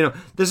mean,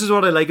 this is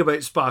what I like about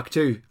Spock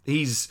too.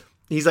 He's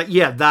He's like,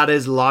 yeah, that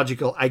is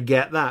logical. I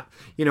get that.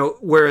 You know,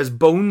 whereas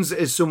Bones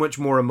is so much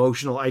more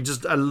emotional. I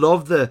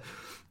love the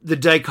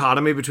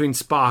dichotomy between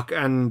Spock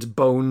and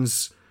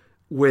Bones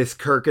with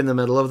Kirk in the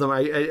middle of them.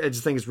 I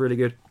just think it's really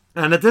good.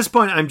 And at this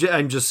point, I'm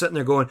just sitting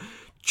there going,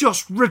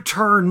 just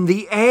return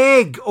the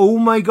egg. Oh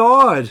my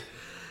God.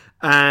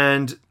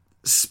 And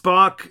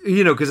Spock,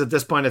 you know, because at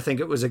this point I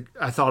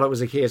thought it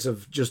was a case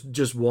of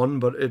just one,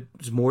 but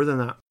it's more than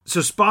that. So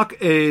Spock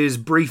is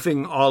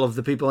briefing all of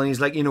the people, and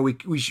he's like, you know,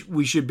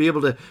 we should be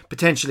able to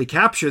potentially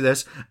capture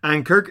this.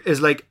 And Kirk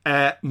is like,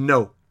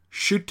 no,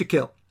 shoot to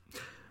kill.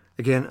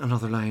 Again,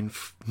 another line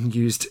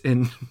used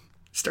in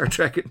Star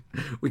Trek.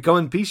 We come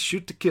in peace,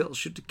 shoot to kill,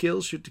 shoot to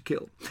kill, shoot to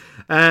kill.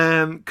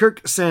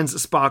 Kirk sends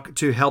Spock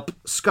to help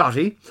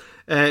Scotty.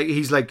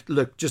 He's like,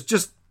 look,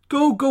 just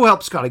go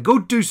help Scotty. Go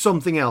do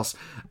something else.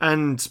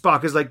 And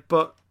Spock is like,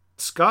 but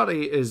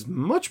Scotty is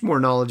much more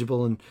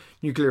knowledgeable in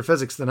nuclear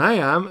physics than I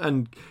am.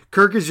 And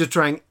Kirk is just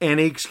trying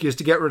any excuse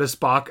to get rid of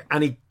Spock,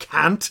 and he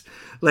can't.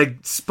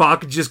 Like,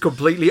 Spock just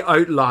completely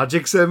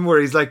out-logics him,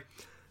 where he's like,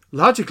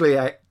 logically,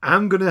 I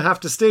am going to have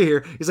to stay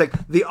here. He's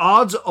like, the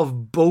odds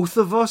of both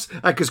of us...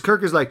 Because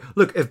Kirk is like,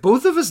 look, if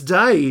both of us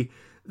die,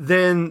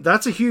 then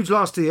that's a huge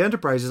loss to the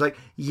Enterprise. He's like,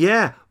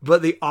 yeah,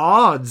 but the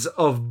odds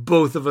of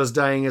both of us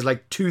dying is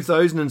like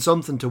 2,000 and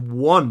something to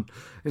 1.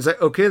 He's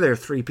like, okay there,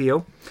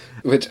 3PO.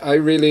 Which I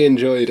really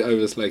enjoyed. I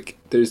was like,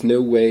 there's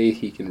no way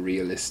he can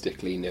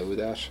realistically know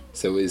that.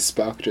 So is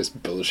Spock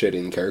just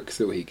bullshitting Kirk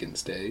so he can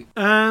stay?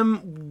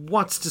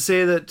 What's to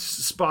say that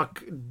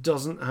Spock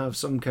doesn't have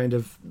some kind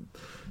of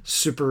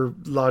super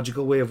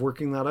logical way of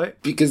working that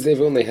out? Because they've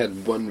only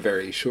had one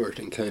very short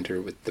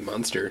encounter with the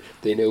monster.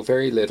 They know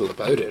very little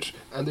about it,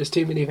 and there's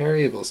too many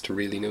variables to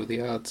really know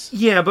the odds.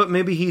 Yeah, but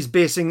maybe he's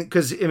basing...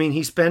 Because, I mean,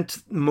 he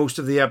spent most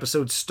of the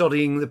episode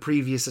studying the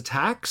previous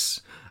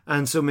attacks,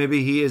 and so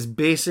maybe he is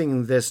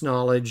basing this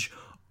knowledge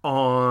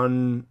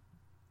on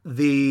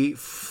the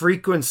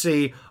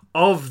frequency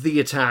of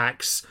the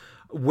attacks,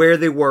 where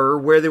they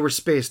were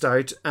spaced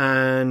out,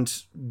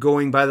 and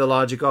going by the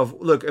logic of,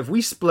 look, if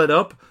we split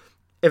up,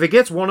 if it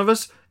gets one of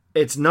us,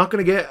 it's not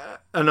going to get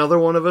another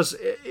one of us,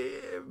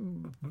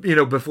 you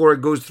know, before it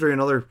goes through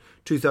another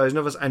 2,000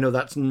 of us. I know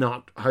that's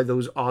not how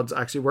those odds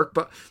actually work,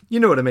 but you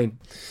know what I mean.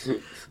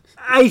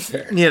 I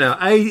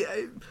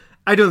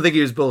don't think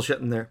he was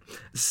bullshitting there.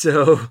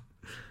 So,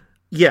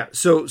 yeah,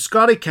 so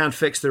Scotty can't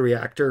fix the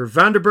reactor.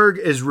 Vanderberg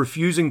is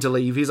refusing to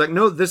leave. He's like,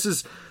 no, this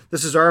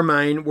is our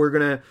mine. We're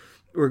gonna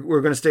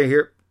stay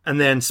here.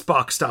 And then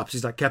Spock stops.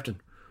 He's like,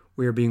 Captain,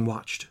 we are being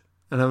watched.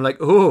 And I'm like,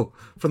 oh,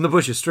 from the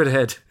bushes, straight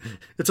ahead.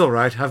 It's all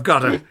right. I've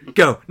got to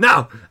go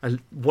now.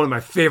 One of my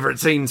favorite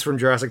scenes from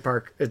Jurassic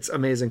Park. It's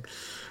amazing.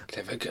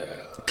 Clever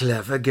girl.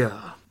 Clever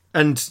girl.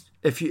 And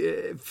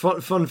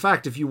fun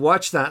fact, if you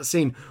watch that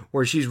scene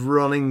where she's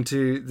running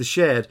to the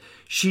shed,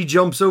 she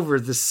jumps over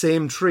the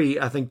same tree,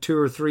 I think 2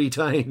 or 3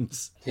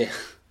 times. Yeah.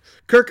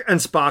 Kirk and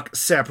Spock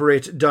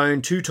separate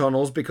down 2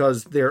 tunnels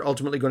because they're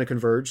ultimately going to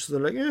converge. So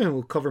they're like, yeah,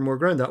 we'll cover more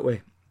ground that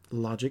way.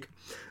 Logic.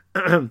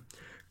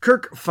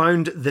 Kirk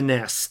found the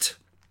nest,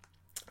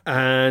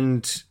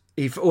 and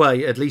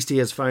at least he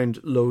has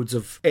found loads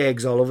of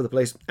eggs all over the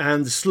place,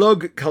 and the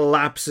slug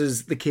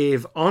collapses the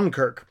cave on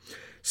Kirk.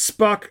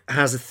 Spock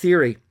has a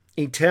theory.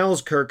 He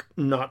tells Kirk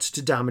not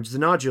to damage the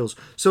nodules.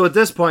 So at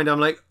this point, I'm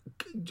like,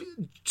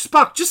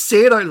 Spock, just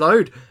say it out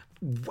loud.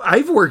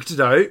 I've worked it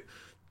out.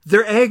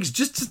 They're eggs.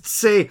 Just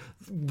say,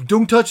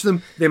 don't touch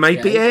them. They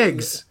might be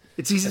eggs.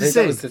 It's easy to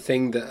say. That was the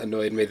thing that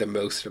annoyed me the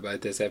most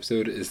about this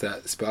episode, is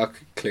that Spock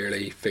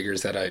clearly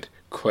figures that out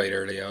quite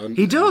early on.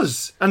 He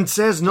does, and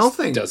says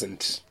nothing.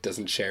 Doesn't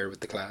share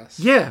with the class.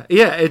 Yeah.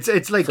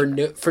 It's like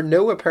for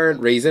no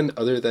apparent reason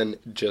other than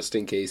just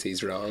in case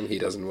he's wrong, he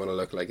doesn't want to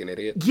look like an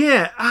idiot.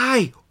 Yeah.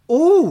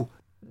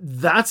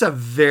 That's a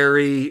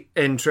very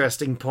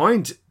interesting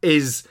point.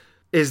 Is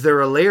there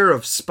a layer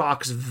of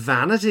Spock's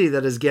vanity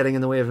that is getting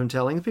in the way of him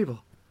telling people?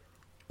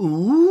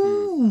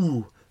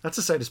 Ooh. That's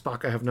a side of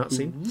Spock I have not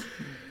seen.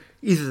 Mm-hmm.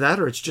 Either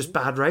that or it's just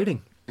bad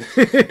writing.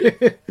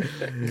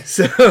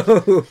 So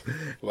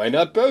why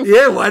not both?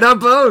 Yeah, why not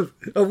both?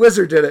 A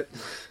wizard did it.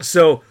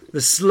 So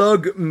the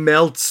slug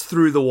melts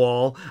through the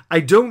wall. I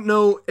don't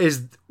know,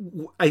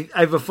 I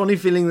have a funny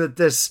feeling that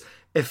this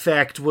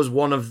effect was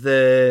one of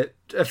the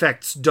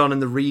effects done in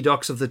the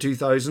Redux of the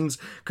 2000s,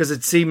 because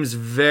it seems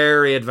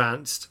very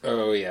advanced.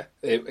 Oh yeah,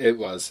 it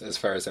was, as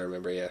far as I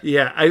remember.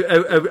 Yeah,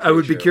 I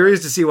would be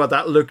curious to see what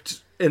that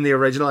looked in the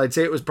original. I'd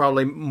say it was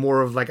probably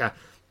more of like a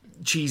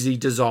cheesy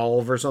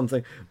dissolve or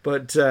something,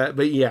 but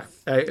yeah.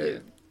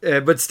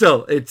 But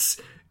still, it's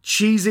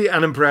cheesy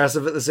and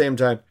impressive at the same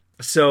time.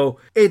 So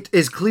it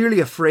is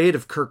clearly afraid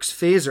of Kirk's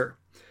phaser.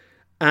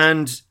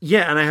 And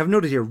yeah, and I have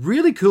noted here,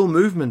 really cool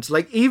movements.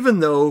 Like, even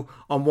though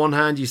on one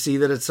hand you see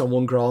that it's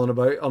someone crawling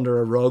about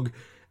under a rug,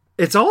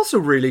 it's also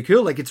really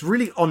cool. Like, it's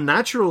really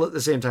unnatural at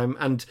the same time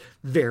and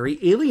very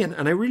alien.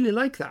 And I really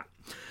like that.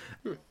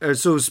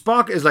 So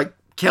Spock is like,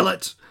 kill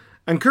it.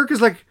 And Kirk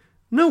is like,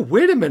 no,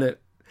 wait a minute.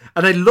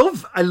 And I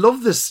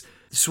love this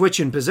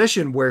switch in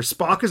position where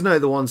Spock is now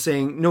the one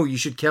saying, no, you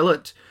should kill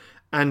it.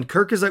 And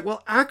Kirk is like,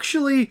 well,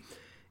 actually,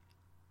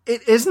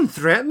 it isn't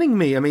threatening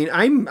me. I mean,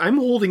 I'm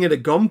holding it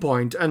at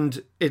gunpoint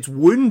and it's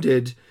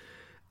wounded.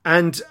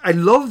 And I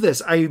love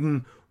this.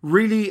 I'm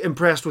really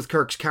impressed with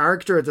Kirk's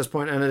character at this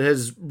point, and it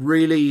has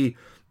really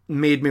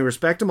made me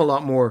respect him a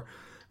lot more.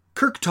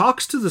 Kirk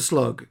talks to the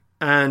slug,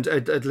 and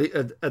at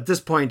this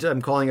point,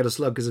 I'm calling it a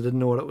slug because I didn't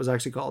know what it was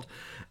actually called.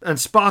 And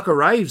Spock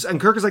arrives,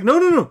 and Kirk is like,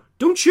 no,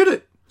 don't shoot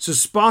it. So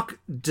Spock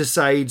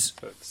decides...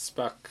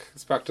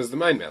 Spock does the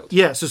mind meld.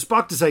 Yeah, so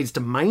Spock decides to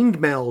mind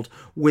meld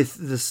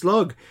with the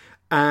slug,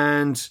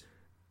 and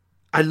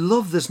I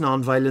love this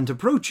non-violent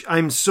approach.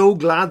 I'm so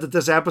glad that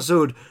this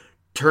episode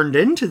turned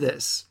into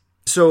this.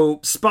 So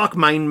Spock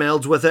mind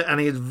melds with it, and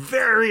he has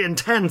very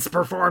intense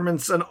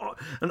performance, and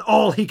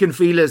all he can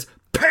feel is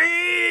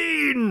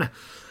pain.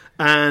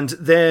 And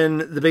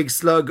then the big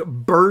slug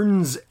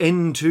burns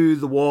into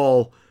the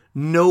wall.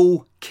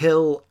 No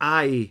kill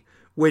I,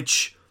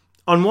 which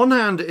on one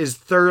hand is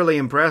thoroughly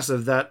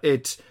impressive that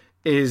it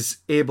is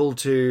able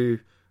to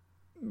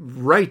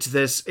write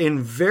this in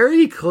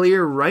very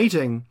clear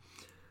writing,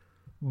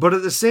 but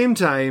at the same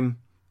time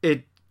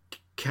it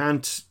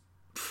can't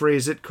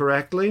phrase it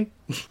correctly.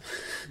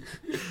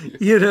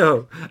 You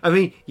know, I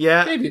mean,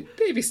 yeah,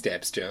 baby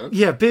steps, John.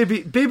 Yeah,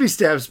 baby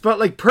steps, but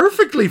like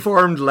perfectly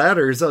formed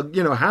letters.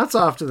 You know, hats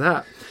off to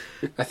that.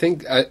 I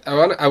think I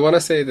want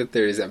to say that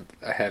there is a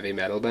heavy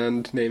metal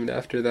band named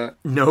after that.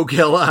 No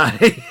Kill I.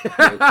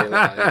 No Kill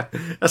I.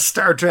 A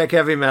Star Trek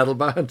heavy metal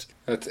band.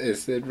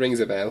 It rings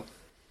a bell.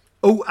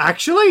 Oh,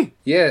 actually?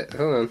 Yeah,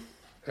 hold on.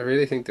 I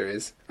really think there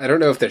is. I don't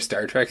know if they're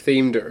Star Trek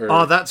themed or...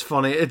 Oh, that's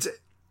funny. It's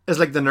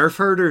like the Nerf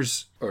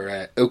Herders. Or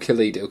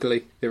Okilly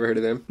Dokilly. You ever heard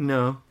of them?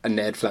 No. A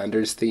Ned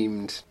Flanders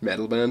themed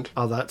metal band.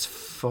 Oh, that's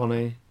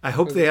funny. I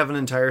hope they have an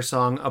entire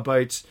song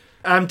about...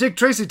 Dick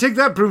Tracy, take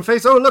that, Prune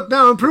Face. Oh, look,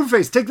 now I'm Prune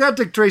Face. Take that,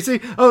 Dick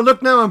Tracy. Oh,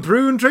 look, now I'm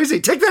Prune Tracy.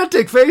 Take that,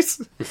 Dick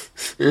Face.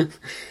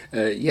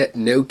 Yeah,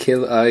 No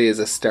Kill I is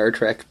a Star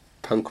Trek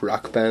punk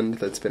rock band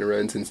that's been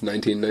around since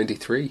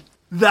 1993.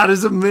 That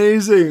is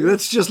amazing.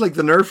 That's just like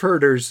the Nerf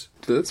Herders.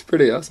 That's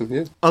pretty awesome,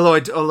 yeah. Although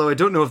I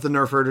don't know if the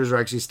Nerf Herders are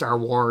actually Star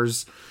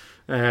Wars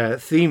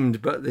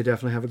themed, but they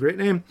definitely have a great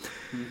name.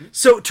 Mm-hmm.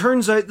 So it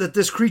turns out that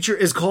this creature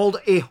is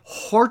called a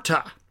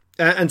Horta.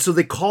 And so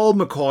they call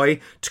McCoy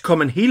to come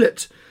and heal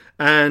it.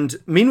 And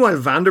meanwhile,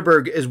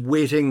 Vanderberg is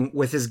waiting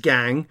with his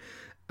gang,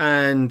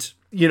 and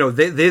you know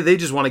they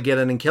just want to get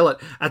in and kill it.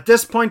 At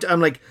this point,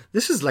 I'm like,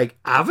 this is like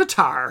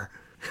Avatar,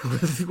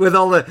 with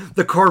all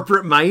the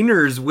corporate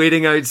miners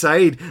waiting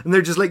outside, and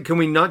they're just like, can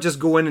we not just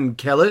go in and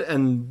kill it,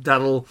 and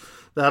that'll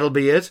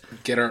be it?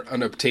 Get our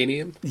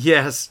unobtainium.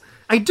 Yes,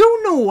 I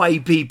don't know why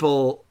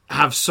people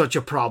have such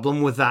a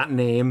problem with that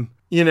name.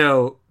 You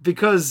know,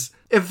 because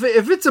if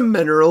it's a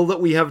mineral that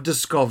we have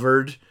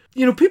discovered.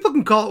 You know, people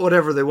can call it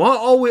whatever they want.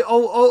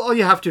 All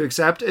you have to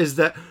accept is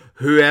that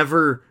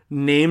whoever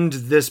named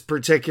this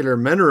particular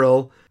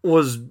mineral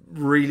was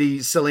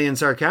really silly and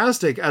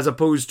sarcastic, as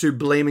opposed to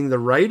blaming the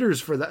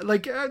writers for that.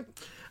 Like, I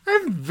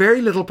have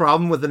very little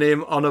problem with the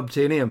name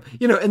unobtainium.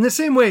 You know, in the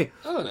same way,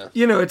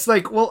 you know, it's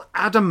like, well,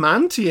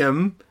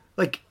 adamantium,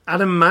 like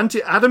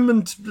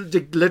adamant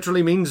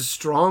literally means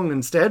strong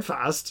and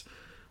steadfast.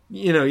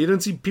 You know, you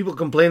don't see people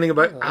complaining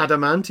about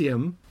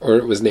adamantium. Or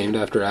it was named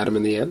after Adam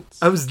and the Ants.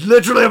 I was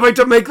literally about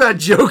to make that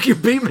joke. You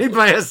beat me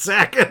by a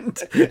second.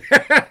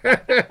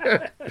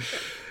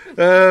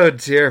 Oh,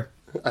 dear.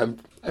 I'm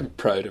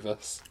proud of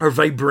us. Or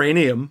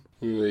vibranium.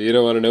 You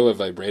don't want to know what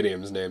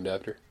vibranium's named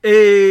after.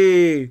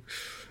 Hey!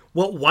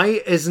 Well,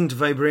 why isn't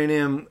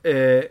vibranium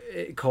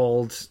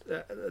called...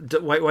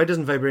 why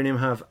doesn't vibranium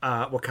have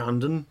a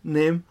Wakandan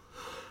name?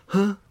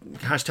 Huh?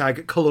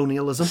 Hashtag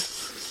colonialism.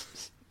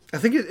 I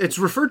think it's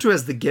referred to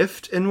as the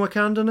gift in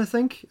Wakandan, I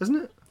think, isn't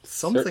it?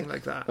 Something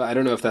like that. Well, I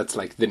don't know if that's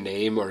like the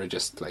name or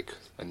just like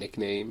a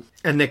nickname.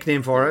 A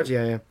nickname for it,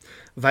 yeah.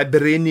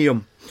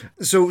 Vibranium.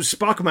 So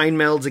Spock mind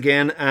melds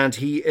again, and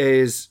he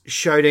is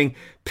shouting,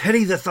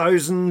 "Pity the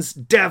thousands,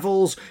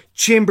 devils,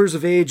 chambers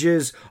of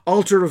ages,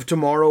 altar of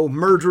tomorrow,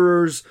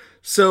 murderers."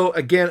 So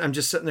again, I'm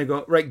just sitting there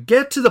going, right,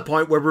 get to the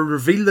point where we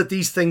reveal that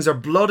these things are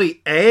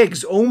bloody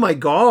eggs. Oh my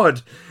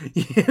God.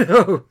 You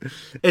know,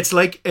 it's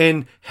like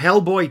in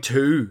Hellboy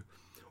 2,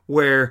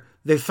 where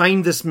they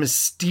find this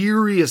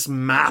mysterious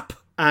map,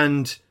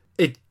 and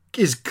it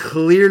is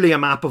clearly a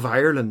map of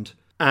Ireland.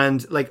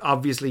 And like,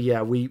 obviously,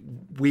 yeah, we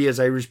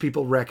as Irish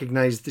people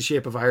recognize the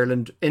shape of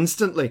Ireland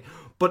instantly,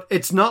 but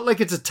it's not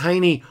like it's a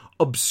tiny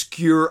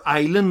obscure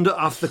island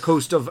off the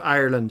coast of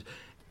Ireland.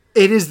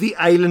 It is the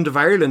island of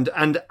Ireland,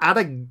 and at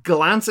a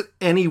glance at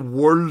any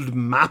world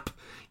map,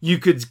 you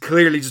could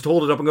clearly just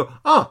hold it up and go,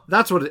 oh,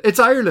 that's what it's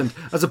Ireland,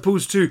 as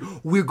opposed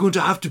to, we're going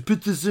to have to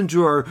put this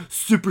into our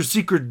super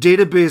secret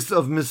database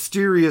of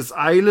mysterious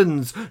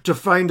islands to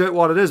find out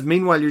what it is.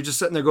 Meanwhile, you're just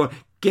sitting there going,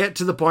 get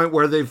to the point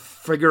where they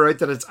figure out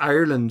that it's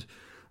Ireland.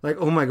 Like,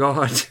 oh my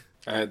God.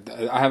 I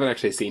haven't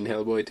actually seen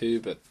Hellboy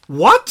 2, but...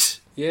 What?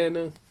 Yeah,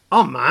 no.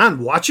 Oh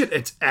man, watch it.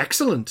 It's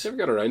excellent. Never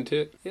got around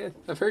to it. Yeah,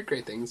 I've heard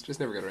great things, just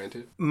never got around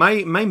to it.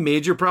 My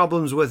major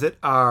problems with it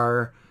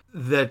are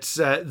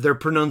their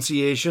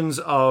pronunciations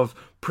of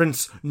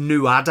Prince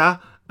Nuada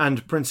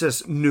and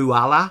Princess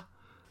Nuala,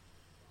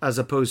 as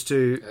opposed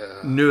to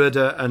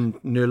Nuada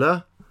and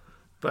Nula.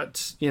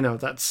 But,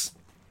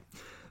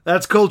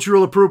 that's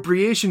cultural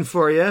appropriation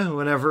for you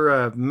whenever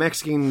a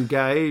Mexican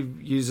guy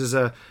uses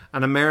an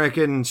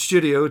American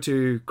studio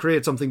to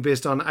create something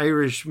based on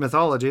Irish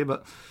mythology.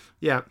 But,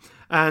 yeah.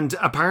 And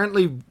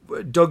apparently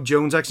Doug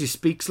Jones actually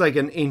speaks like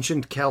an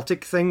ancient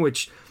Celtic thing,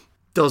 which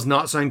does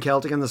not sound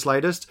Celtic in the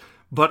slightest.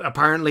 But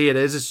apparently it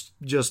is. It's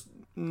just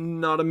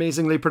not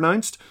amazingly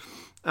pronounced.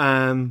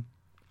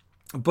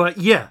 But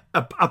yeah,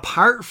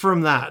 apart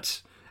from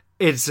that,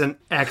 it's an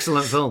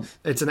excellent film.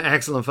 It's an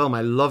excellent film.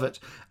 I love it.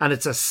 And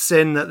it's a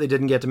sin that they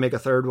didn't get to make a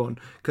third one,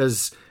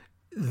 because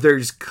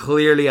there's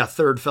clearly a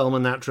third film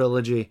in that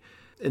trilogy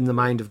in the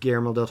mind of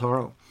Guillermo del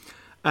Toro.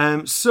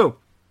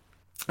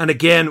 And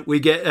again, we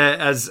get,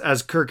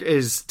 as Kirk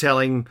is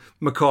telling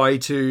McCoy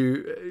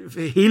to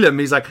heal him,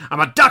 he's like, I'm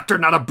a doctor,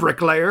 not a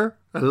bricklayer.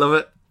 I love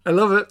it.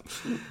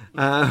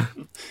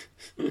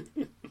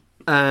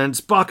 And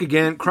Spock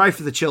again, cry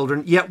for the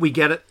children. Yeah, we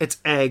get it. It's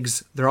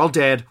eggs. They're all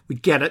dead. We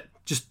get it.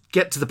 Just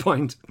get to the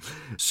point.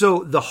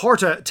 So the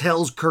Horta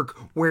tells Kirk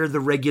where the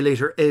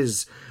regulator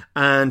is.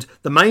 And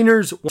the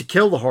miners want to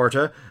kill the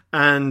Horta.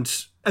 And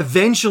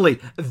eventually,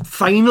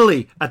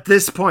 finally, at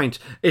this point,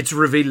 it's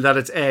revealed that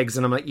it's eggs.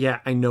 And I'm like, yeah,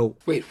 I know.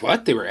 Wait,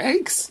 what? They were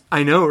eggs?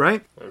 I know,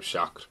 right? I'm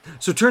shocked.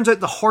 So it turns out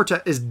the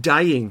Horta is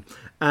dying.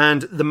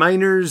 And the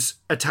miners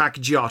attack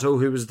Giotto,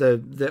 who was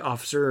the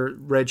officer,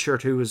 red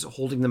shirt, who was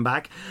holding them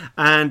back.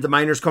 And the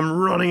miners come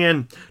running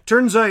in.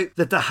 Turns out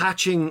that the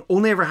hatching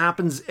only ever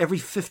happens every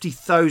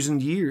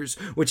 50,000 years,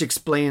 which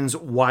explains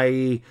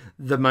why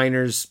the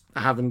miners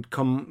haven't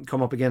come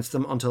up against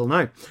them until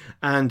now.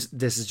 And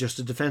this is just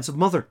a defensive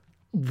mother.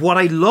 What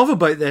I love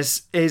about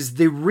this is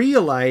they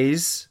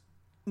realise,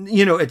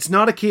 it's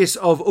not a case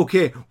of,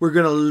 okay, we're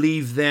going to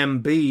leave them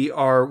be,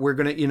 or we're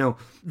going to,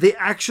 they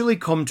actually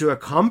come to a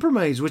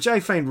compromise, which I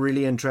find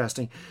really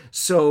interesting.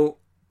 So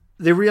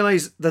they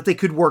realize that they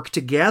could work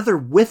together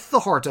with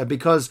the Horta,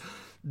 because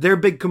their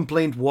big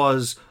complaint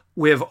was,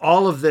 we have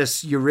all of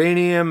this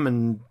uranium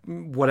and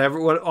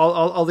whatever,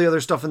 all the other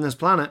stuff in this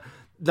planet,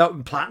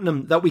 that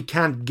platinum that we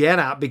can't get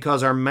at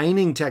because our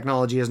mining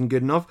technology isn't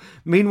good enough.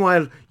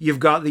 Meanwhile, you've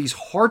got these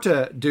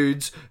Horta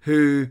dudes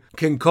who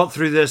can cut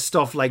through this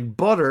stuff like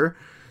butter.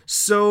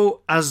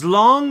 So as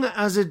long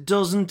as it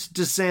doesn't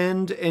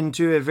descend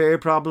into a very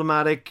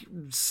problematic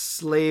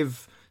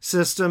slave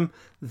system,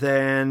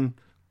 then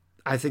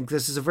I think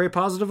this is a very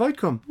positive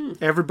outcome.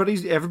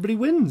 Everybody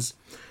wins.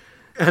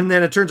 And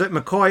then it turns out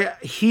McCoy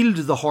healed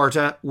the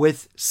Horta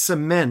with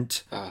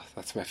cement. Oh,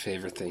 that's my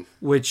favourite thing.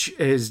 Which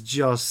is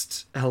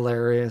just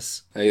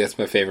hilarious. I think that's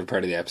my favourite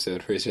part of the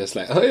episode, where he's just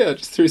like, oh yeah, I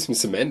just threw some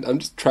cement. I'm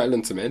just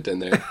trialing cement in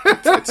there.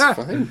 It's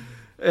fine.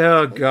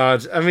 Oh,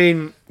 God. I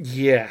mean,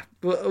 yeah.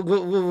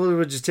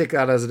 We'll just take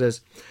that as it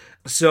is.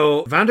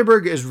 So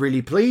Vanderberg is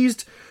really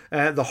pleased.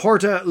 The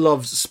Horta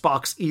loves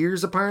Spock's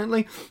ears,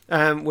 apparently,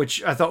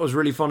 which I thought was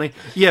really funny.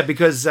 Yeah,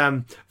 because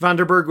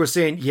Vanderberg was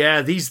saying,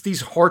 yeah, these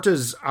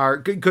Hortas are,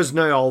 because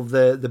now all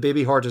the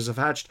baby Hortas have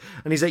hatched,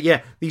 and he's like,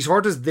 yeah, these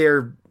Hortas,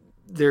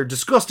 they're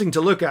disgusting to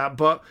look at,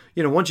 but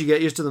once you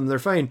get used to them, they're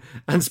fine.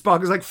 And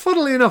Spock is like,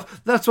 funnily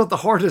enough, that's what the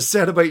Hortas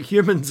said about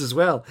humans as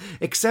well,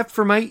 except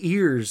for my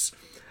ears.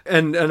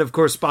 And of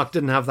course Spock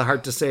didn't have the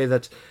heart to say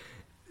that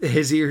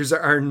his ears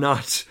are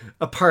not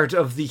a part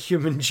of the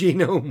human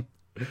genome.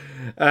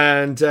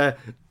 And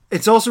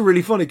it's also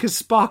really funny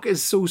because Spock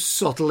is so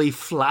subtly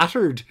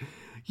flattered.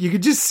 You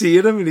could just see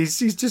him, and he's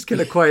just kind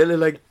of quietly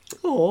like,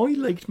 oh, he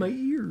liked my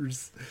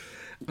ears.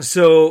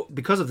 So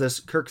because of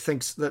this, Kirk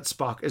thinks that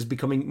Spock is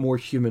becoming more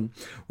human,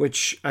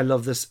 which I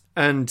love this.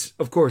 And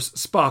of course,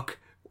 Spock,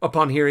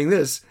 upon hearing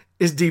this,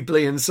 is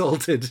deeply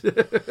insulted.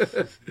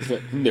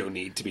 No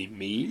need to be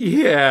me.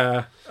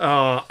 Yeah.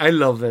 Oh, I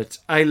love it.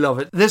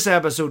 This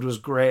episode was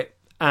great.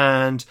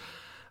 And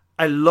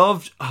I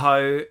loved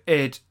how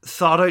it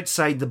thought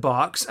outside the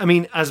box. I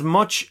mean, as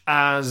much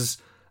as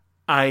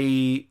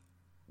I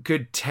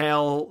could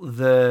tell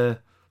the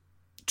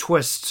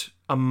twist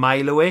a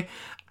mile away,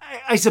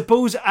 I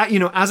suppose,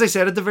 as I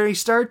said at the very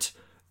start,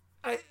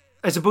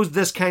 I suppose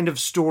this kind of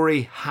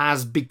story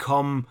has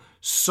become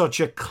such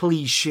a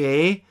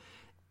cliche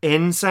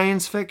in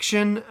science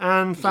fiction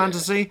and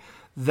fantasy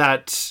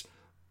that,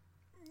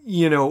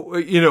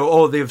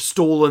 oh, they've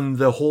stolen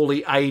the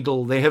holy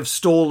idol, they have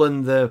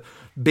stolen the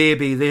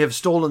baby, they have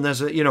stolen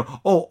this,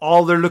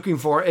 all they're looking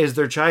for is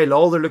their child,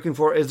 all they're looking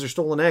for is their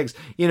stolen eggs,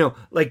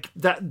 like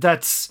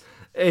that's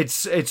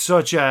it's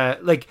such a,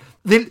 like,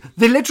 they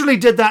literally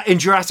did that in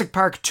Jurassic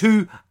Park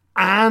 2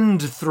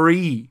 and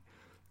 3,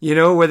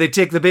 where they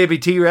take the baby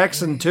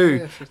T-Rex in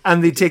 2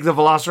 and they take the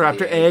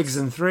Velociraptor eggs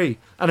in 3,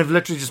 and I've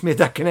literally just made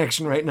that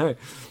connection right now.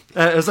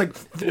 It's like,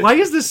 why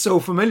is this so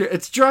familiar?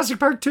 It's Jurassic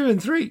Park 2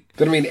 and 3.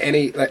 But I mean,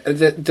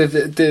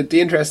 the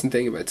interesting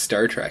thing about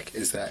Star Trek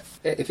is that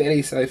if any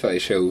sci-fi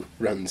show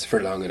runs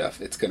for long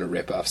enough, it's going to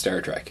rip off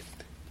Star Trek,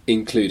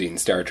 including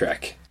Star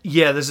Trek.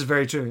 Yeah, this is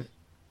very true.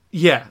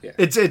 Yeah.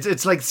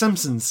 It's like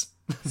Simpsons.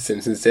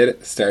 Simpsons did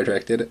it. Star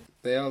Trek did it.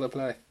 They all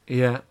apply.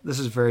 Yeah, this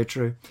is very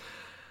true.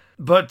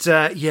 But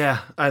yeah,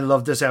 I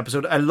loved this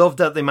episode. I loved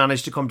that they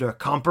managed to come to a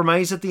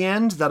compromise at the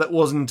end. That it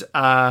wasn't,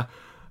 okay,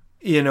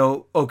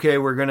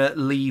 we're gonna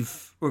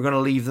leave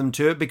them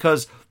to it.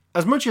 Because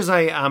as much as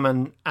I am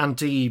an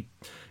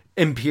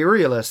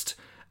anti-imperialist,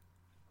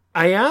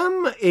 I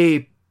am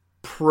a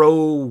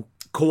pro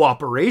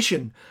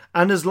cooperation,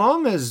 and as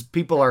long as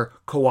people are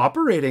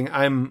cooperating,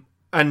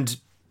 and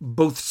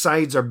both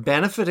sides are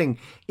benefiting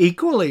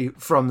equally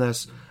from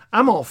this,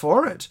 I'm all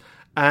for it.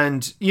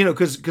 And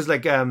because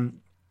like a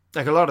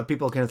lot of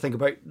people kind of think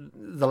about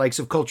the likes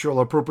of cultural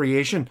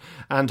appropriation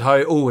and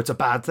how it's a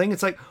bad thing.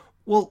 It's like,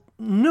 well,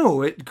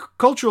 no,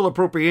 cultural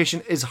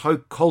appropriation is how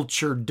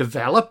culture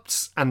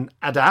develops and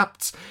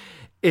adapts.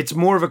 It's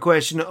more of a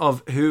question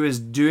of who is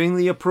doing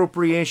the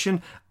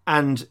appropriation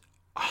and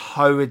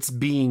how it's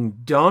being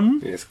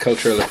done. It's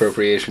cultural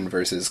appropriation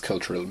versus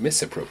cultural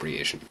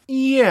misappropriation.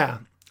 Yeah.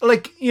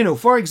 Like,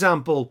 for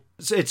example,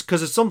 it's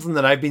because it's something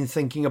that I've been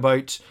thinking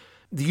about.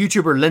 The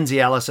YouTuber Lindsay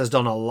Ellis has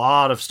done a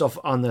lot of stuff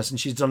on this, and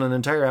she's done an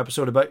entire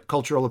episode about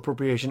cultural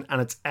appropriation,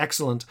 and it's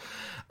excellent.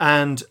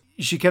 And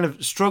she kind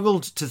of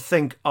struggled to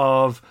think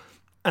of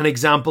an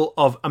example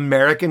of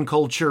American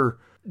culture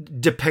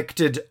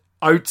depicted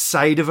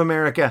outside of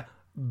America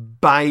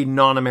by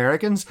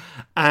non-Americans.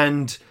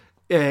 And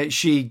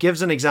she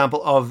gives an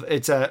example of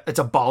it's a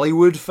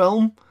Bollywood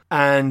film,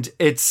 and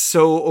it's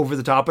so over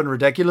the top and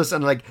ridiculous,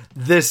 and like,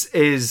 this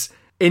is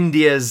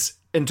India's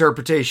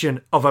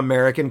interpretation of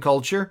American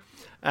culture,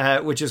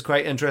 which is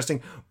quite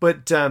interesting.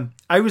 But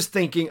I was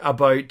thinking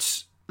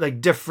about like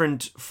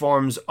different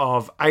forms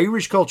of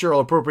Irish cultural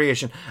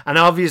appropriation, and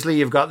obviously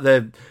you've got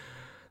the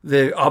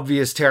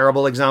obvious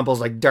terrible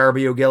examples like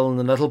Darby O'Gill and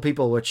the Little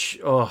People, which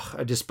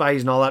I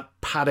despise, and all that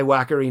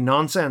paddywhackery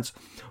nonsense.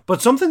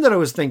 But something that I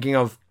was thinking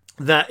of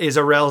that is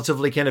a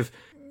relatively kind of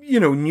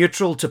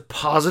neutral to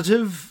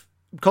positive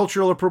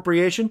cultural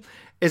appropriation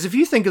is if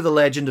you think of The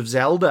Legend of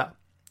Zelda.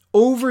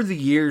 Over the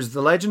years,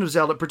 The Legend of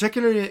Zelda,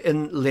 particularly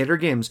in later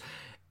games,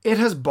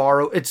 it's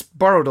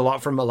borrowed a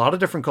lot from a lot of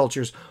different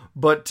cultures,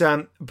 but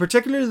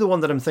particularly the one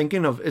that I'm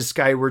thinking of is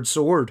Skyward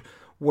Sword,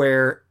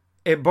 where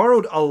it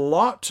borrowed a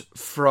lot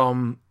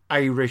from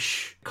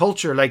Irish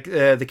culture. Like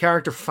the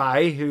character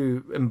Fi,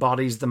 who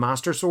embodies the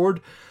Master Sword,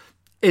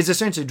 is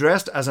essentially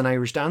dressed as an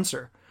Irish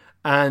dancer.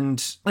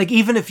 And like,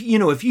 even if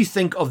you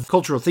think of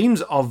cultural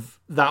themes of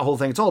that whole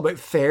thing, it's all about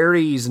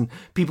fairies and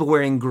people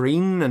wearing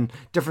green and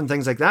different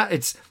things like that.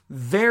 It's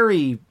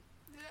very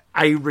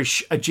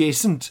Irish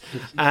adjacent.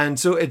 And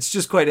so it's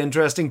just quite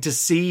interesting to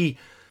see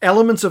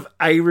elements of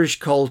Irish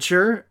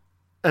culture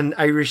and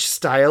Irish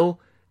style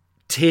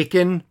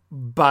taken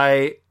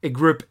by a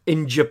group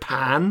in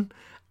Japan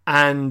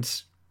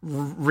and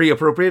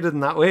reappropriated in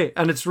that way,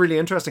 and it's really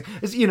interesting.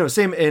 It's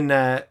same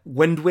in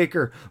Wind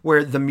Waker,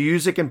 where the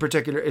music in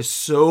particular is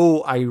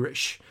so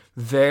Irish,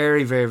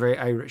 very, very, very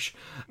Irish.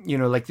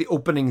 Like the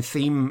opening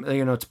theme,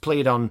 it's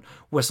played on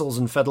whistles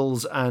and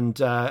fiddles, and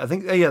I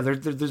think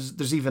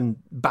there's even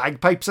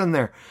bagpipes in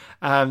there.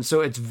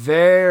 So it's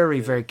very,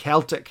 very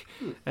Celtic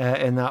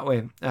in that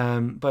way.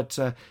 But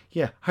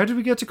how did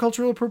we get to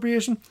cultural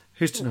appropriation?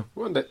 Who's to know?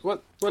 One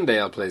day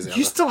I'll play Zelda.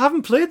 You still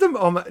haven't played them?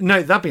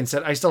 Now, that being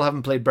said, I still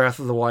haven't played Breath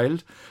of the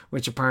Wild,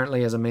 which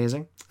apparently is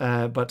amazing.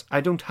 But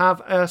I don't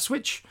have a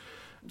Switch,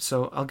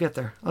 so I'll get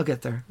there.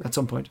 At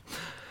some point.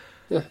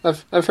 Yeah,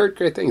 I've heard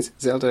great things.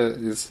 Zelda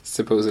is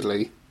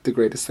supposedly the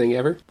greatest thing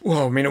ever.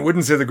 Well, I mean, I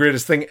wouldn't say the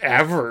greatest thing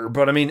ever,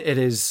 but I mean, it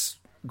is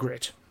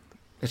great.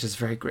 It is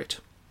very great.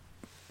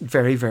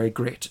 Very, very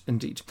great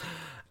indeed.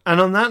 And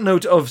on that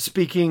note of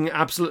speaking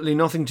absolutely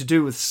nothing to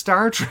do with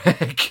Star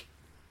Trek,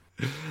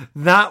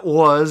 that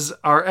was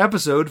our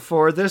episode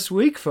for this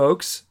week,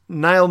 folks.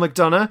 Niall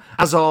McDonough,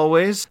 as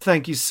always,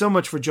 thank you so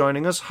much for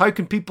joining us. How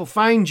can people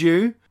find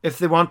you if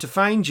they want to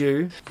find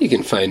you? You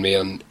can find me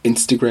on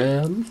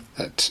Instagram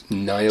at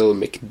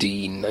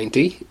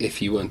NiallMcD90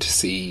 if you want to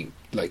see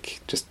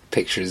just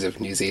pictures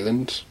of New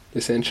Zealand,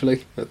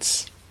 essentially.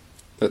 That's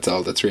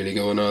all that's really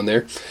going on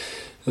there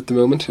at the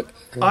moment.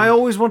 I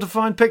always want to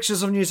find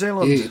pictures of New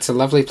Zealand. It's a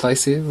lovely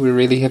place here. We're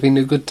really having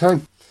a good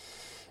time.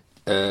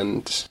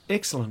 And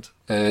excellent.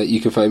 You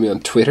can find me on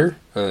Twitter,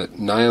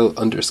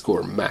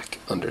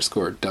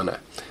 Niall_Mac_Donna.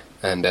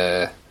 And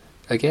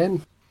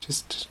again,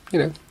 just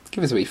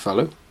give us a wee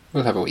follow.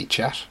 We'll have a wee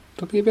chat.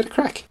 It'll be a bit of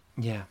crack.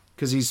 Yeah,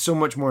 because he's so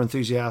much more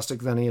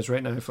enthusiastic than he is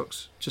right now,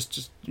 folks.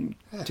 Just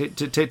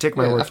take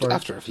my word for it.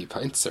 After a few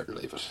pints,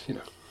 certainly, but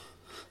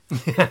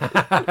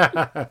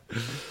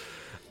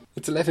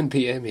It's 11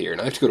 p.m. here,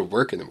 and I have to go to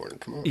work in the morning.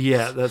 Come on.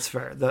 Yeah, that's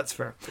fair.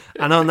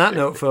 And on that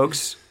note,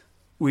 folks,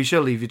 we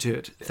shall leave you to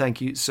it.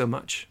 Thank you so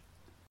much.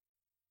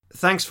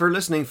 Thanks for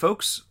listening,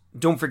 folks.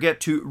 Don't forget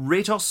to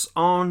rate us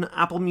on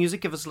Apple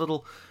Music. Give us a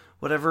little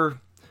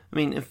whatever. I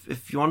mean,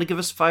 if you want to give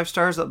us 5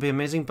 stars, that'd be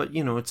amazing. But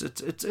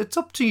it's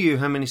up to you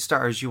how many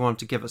stars you want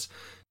to give us.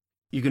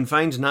 You can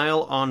find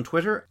Niall on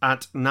Twitter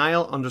at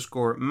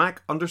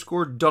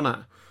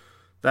Niall_Mac_Donna.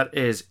 That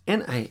is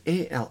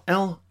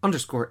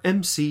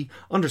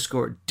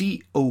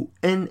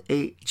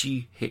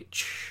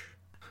NIALL_MC_DONAGH.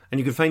 And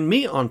you can find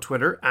me on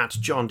Twitter at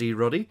John D.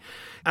 Ruddy,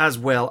 as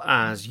well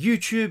as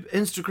YouTube,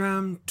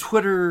 Instagram,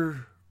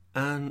 Twitter,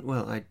 and,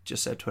 well, I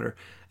just said Twitter.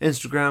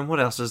 Instagram,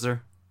 what else is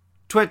there?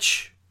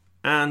 Twitch,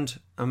 and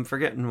I'm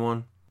forgetting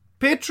one.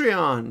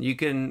 Patreon. You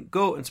can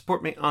go and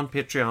support me on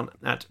Patreon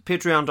at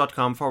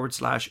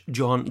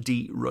patreon.com/John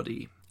D.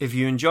 Ruddy. If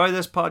you enjoy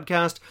this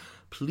podcast,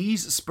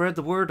 please spread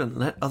the word and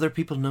let other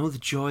people know the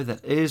joy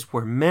that is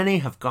where many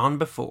have gone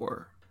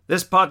before.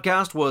 This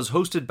podcast was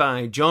hosted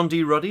by John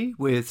D. Ruddy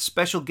with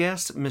special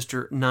guest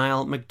Mr.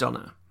 Niall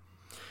McDonough.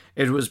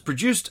 It was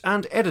produced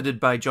and edited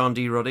by John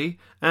D. Ruddy,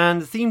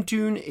 and the theme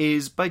tune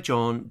is by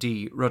John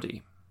D.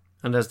 Ruddy.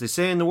 And as they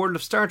say in the world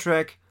of Star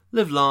Trek,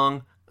 live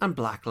long and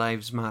Black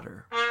Lives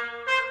Matter.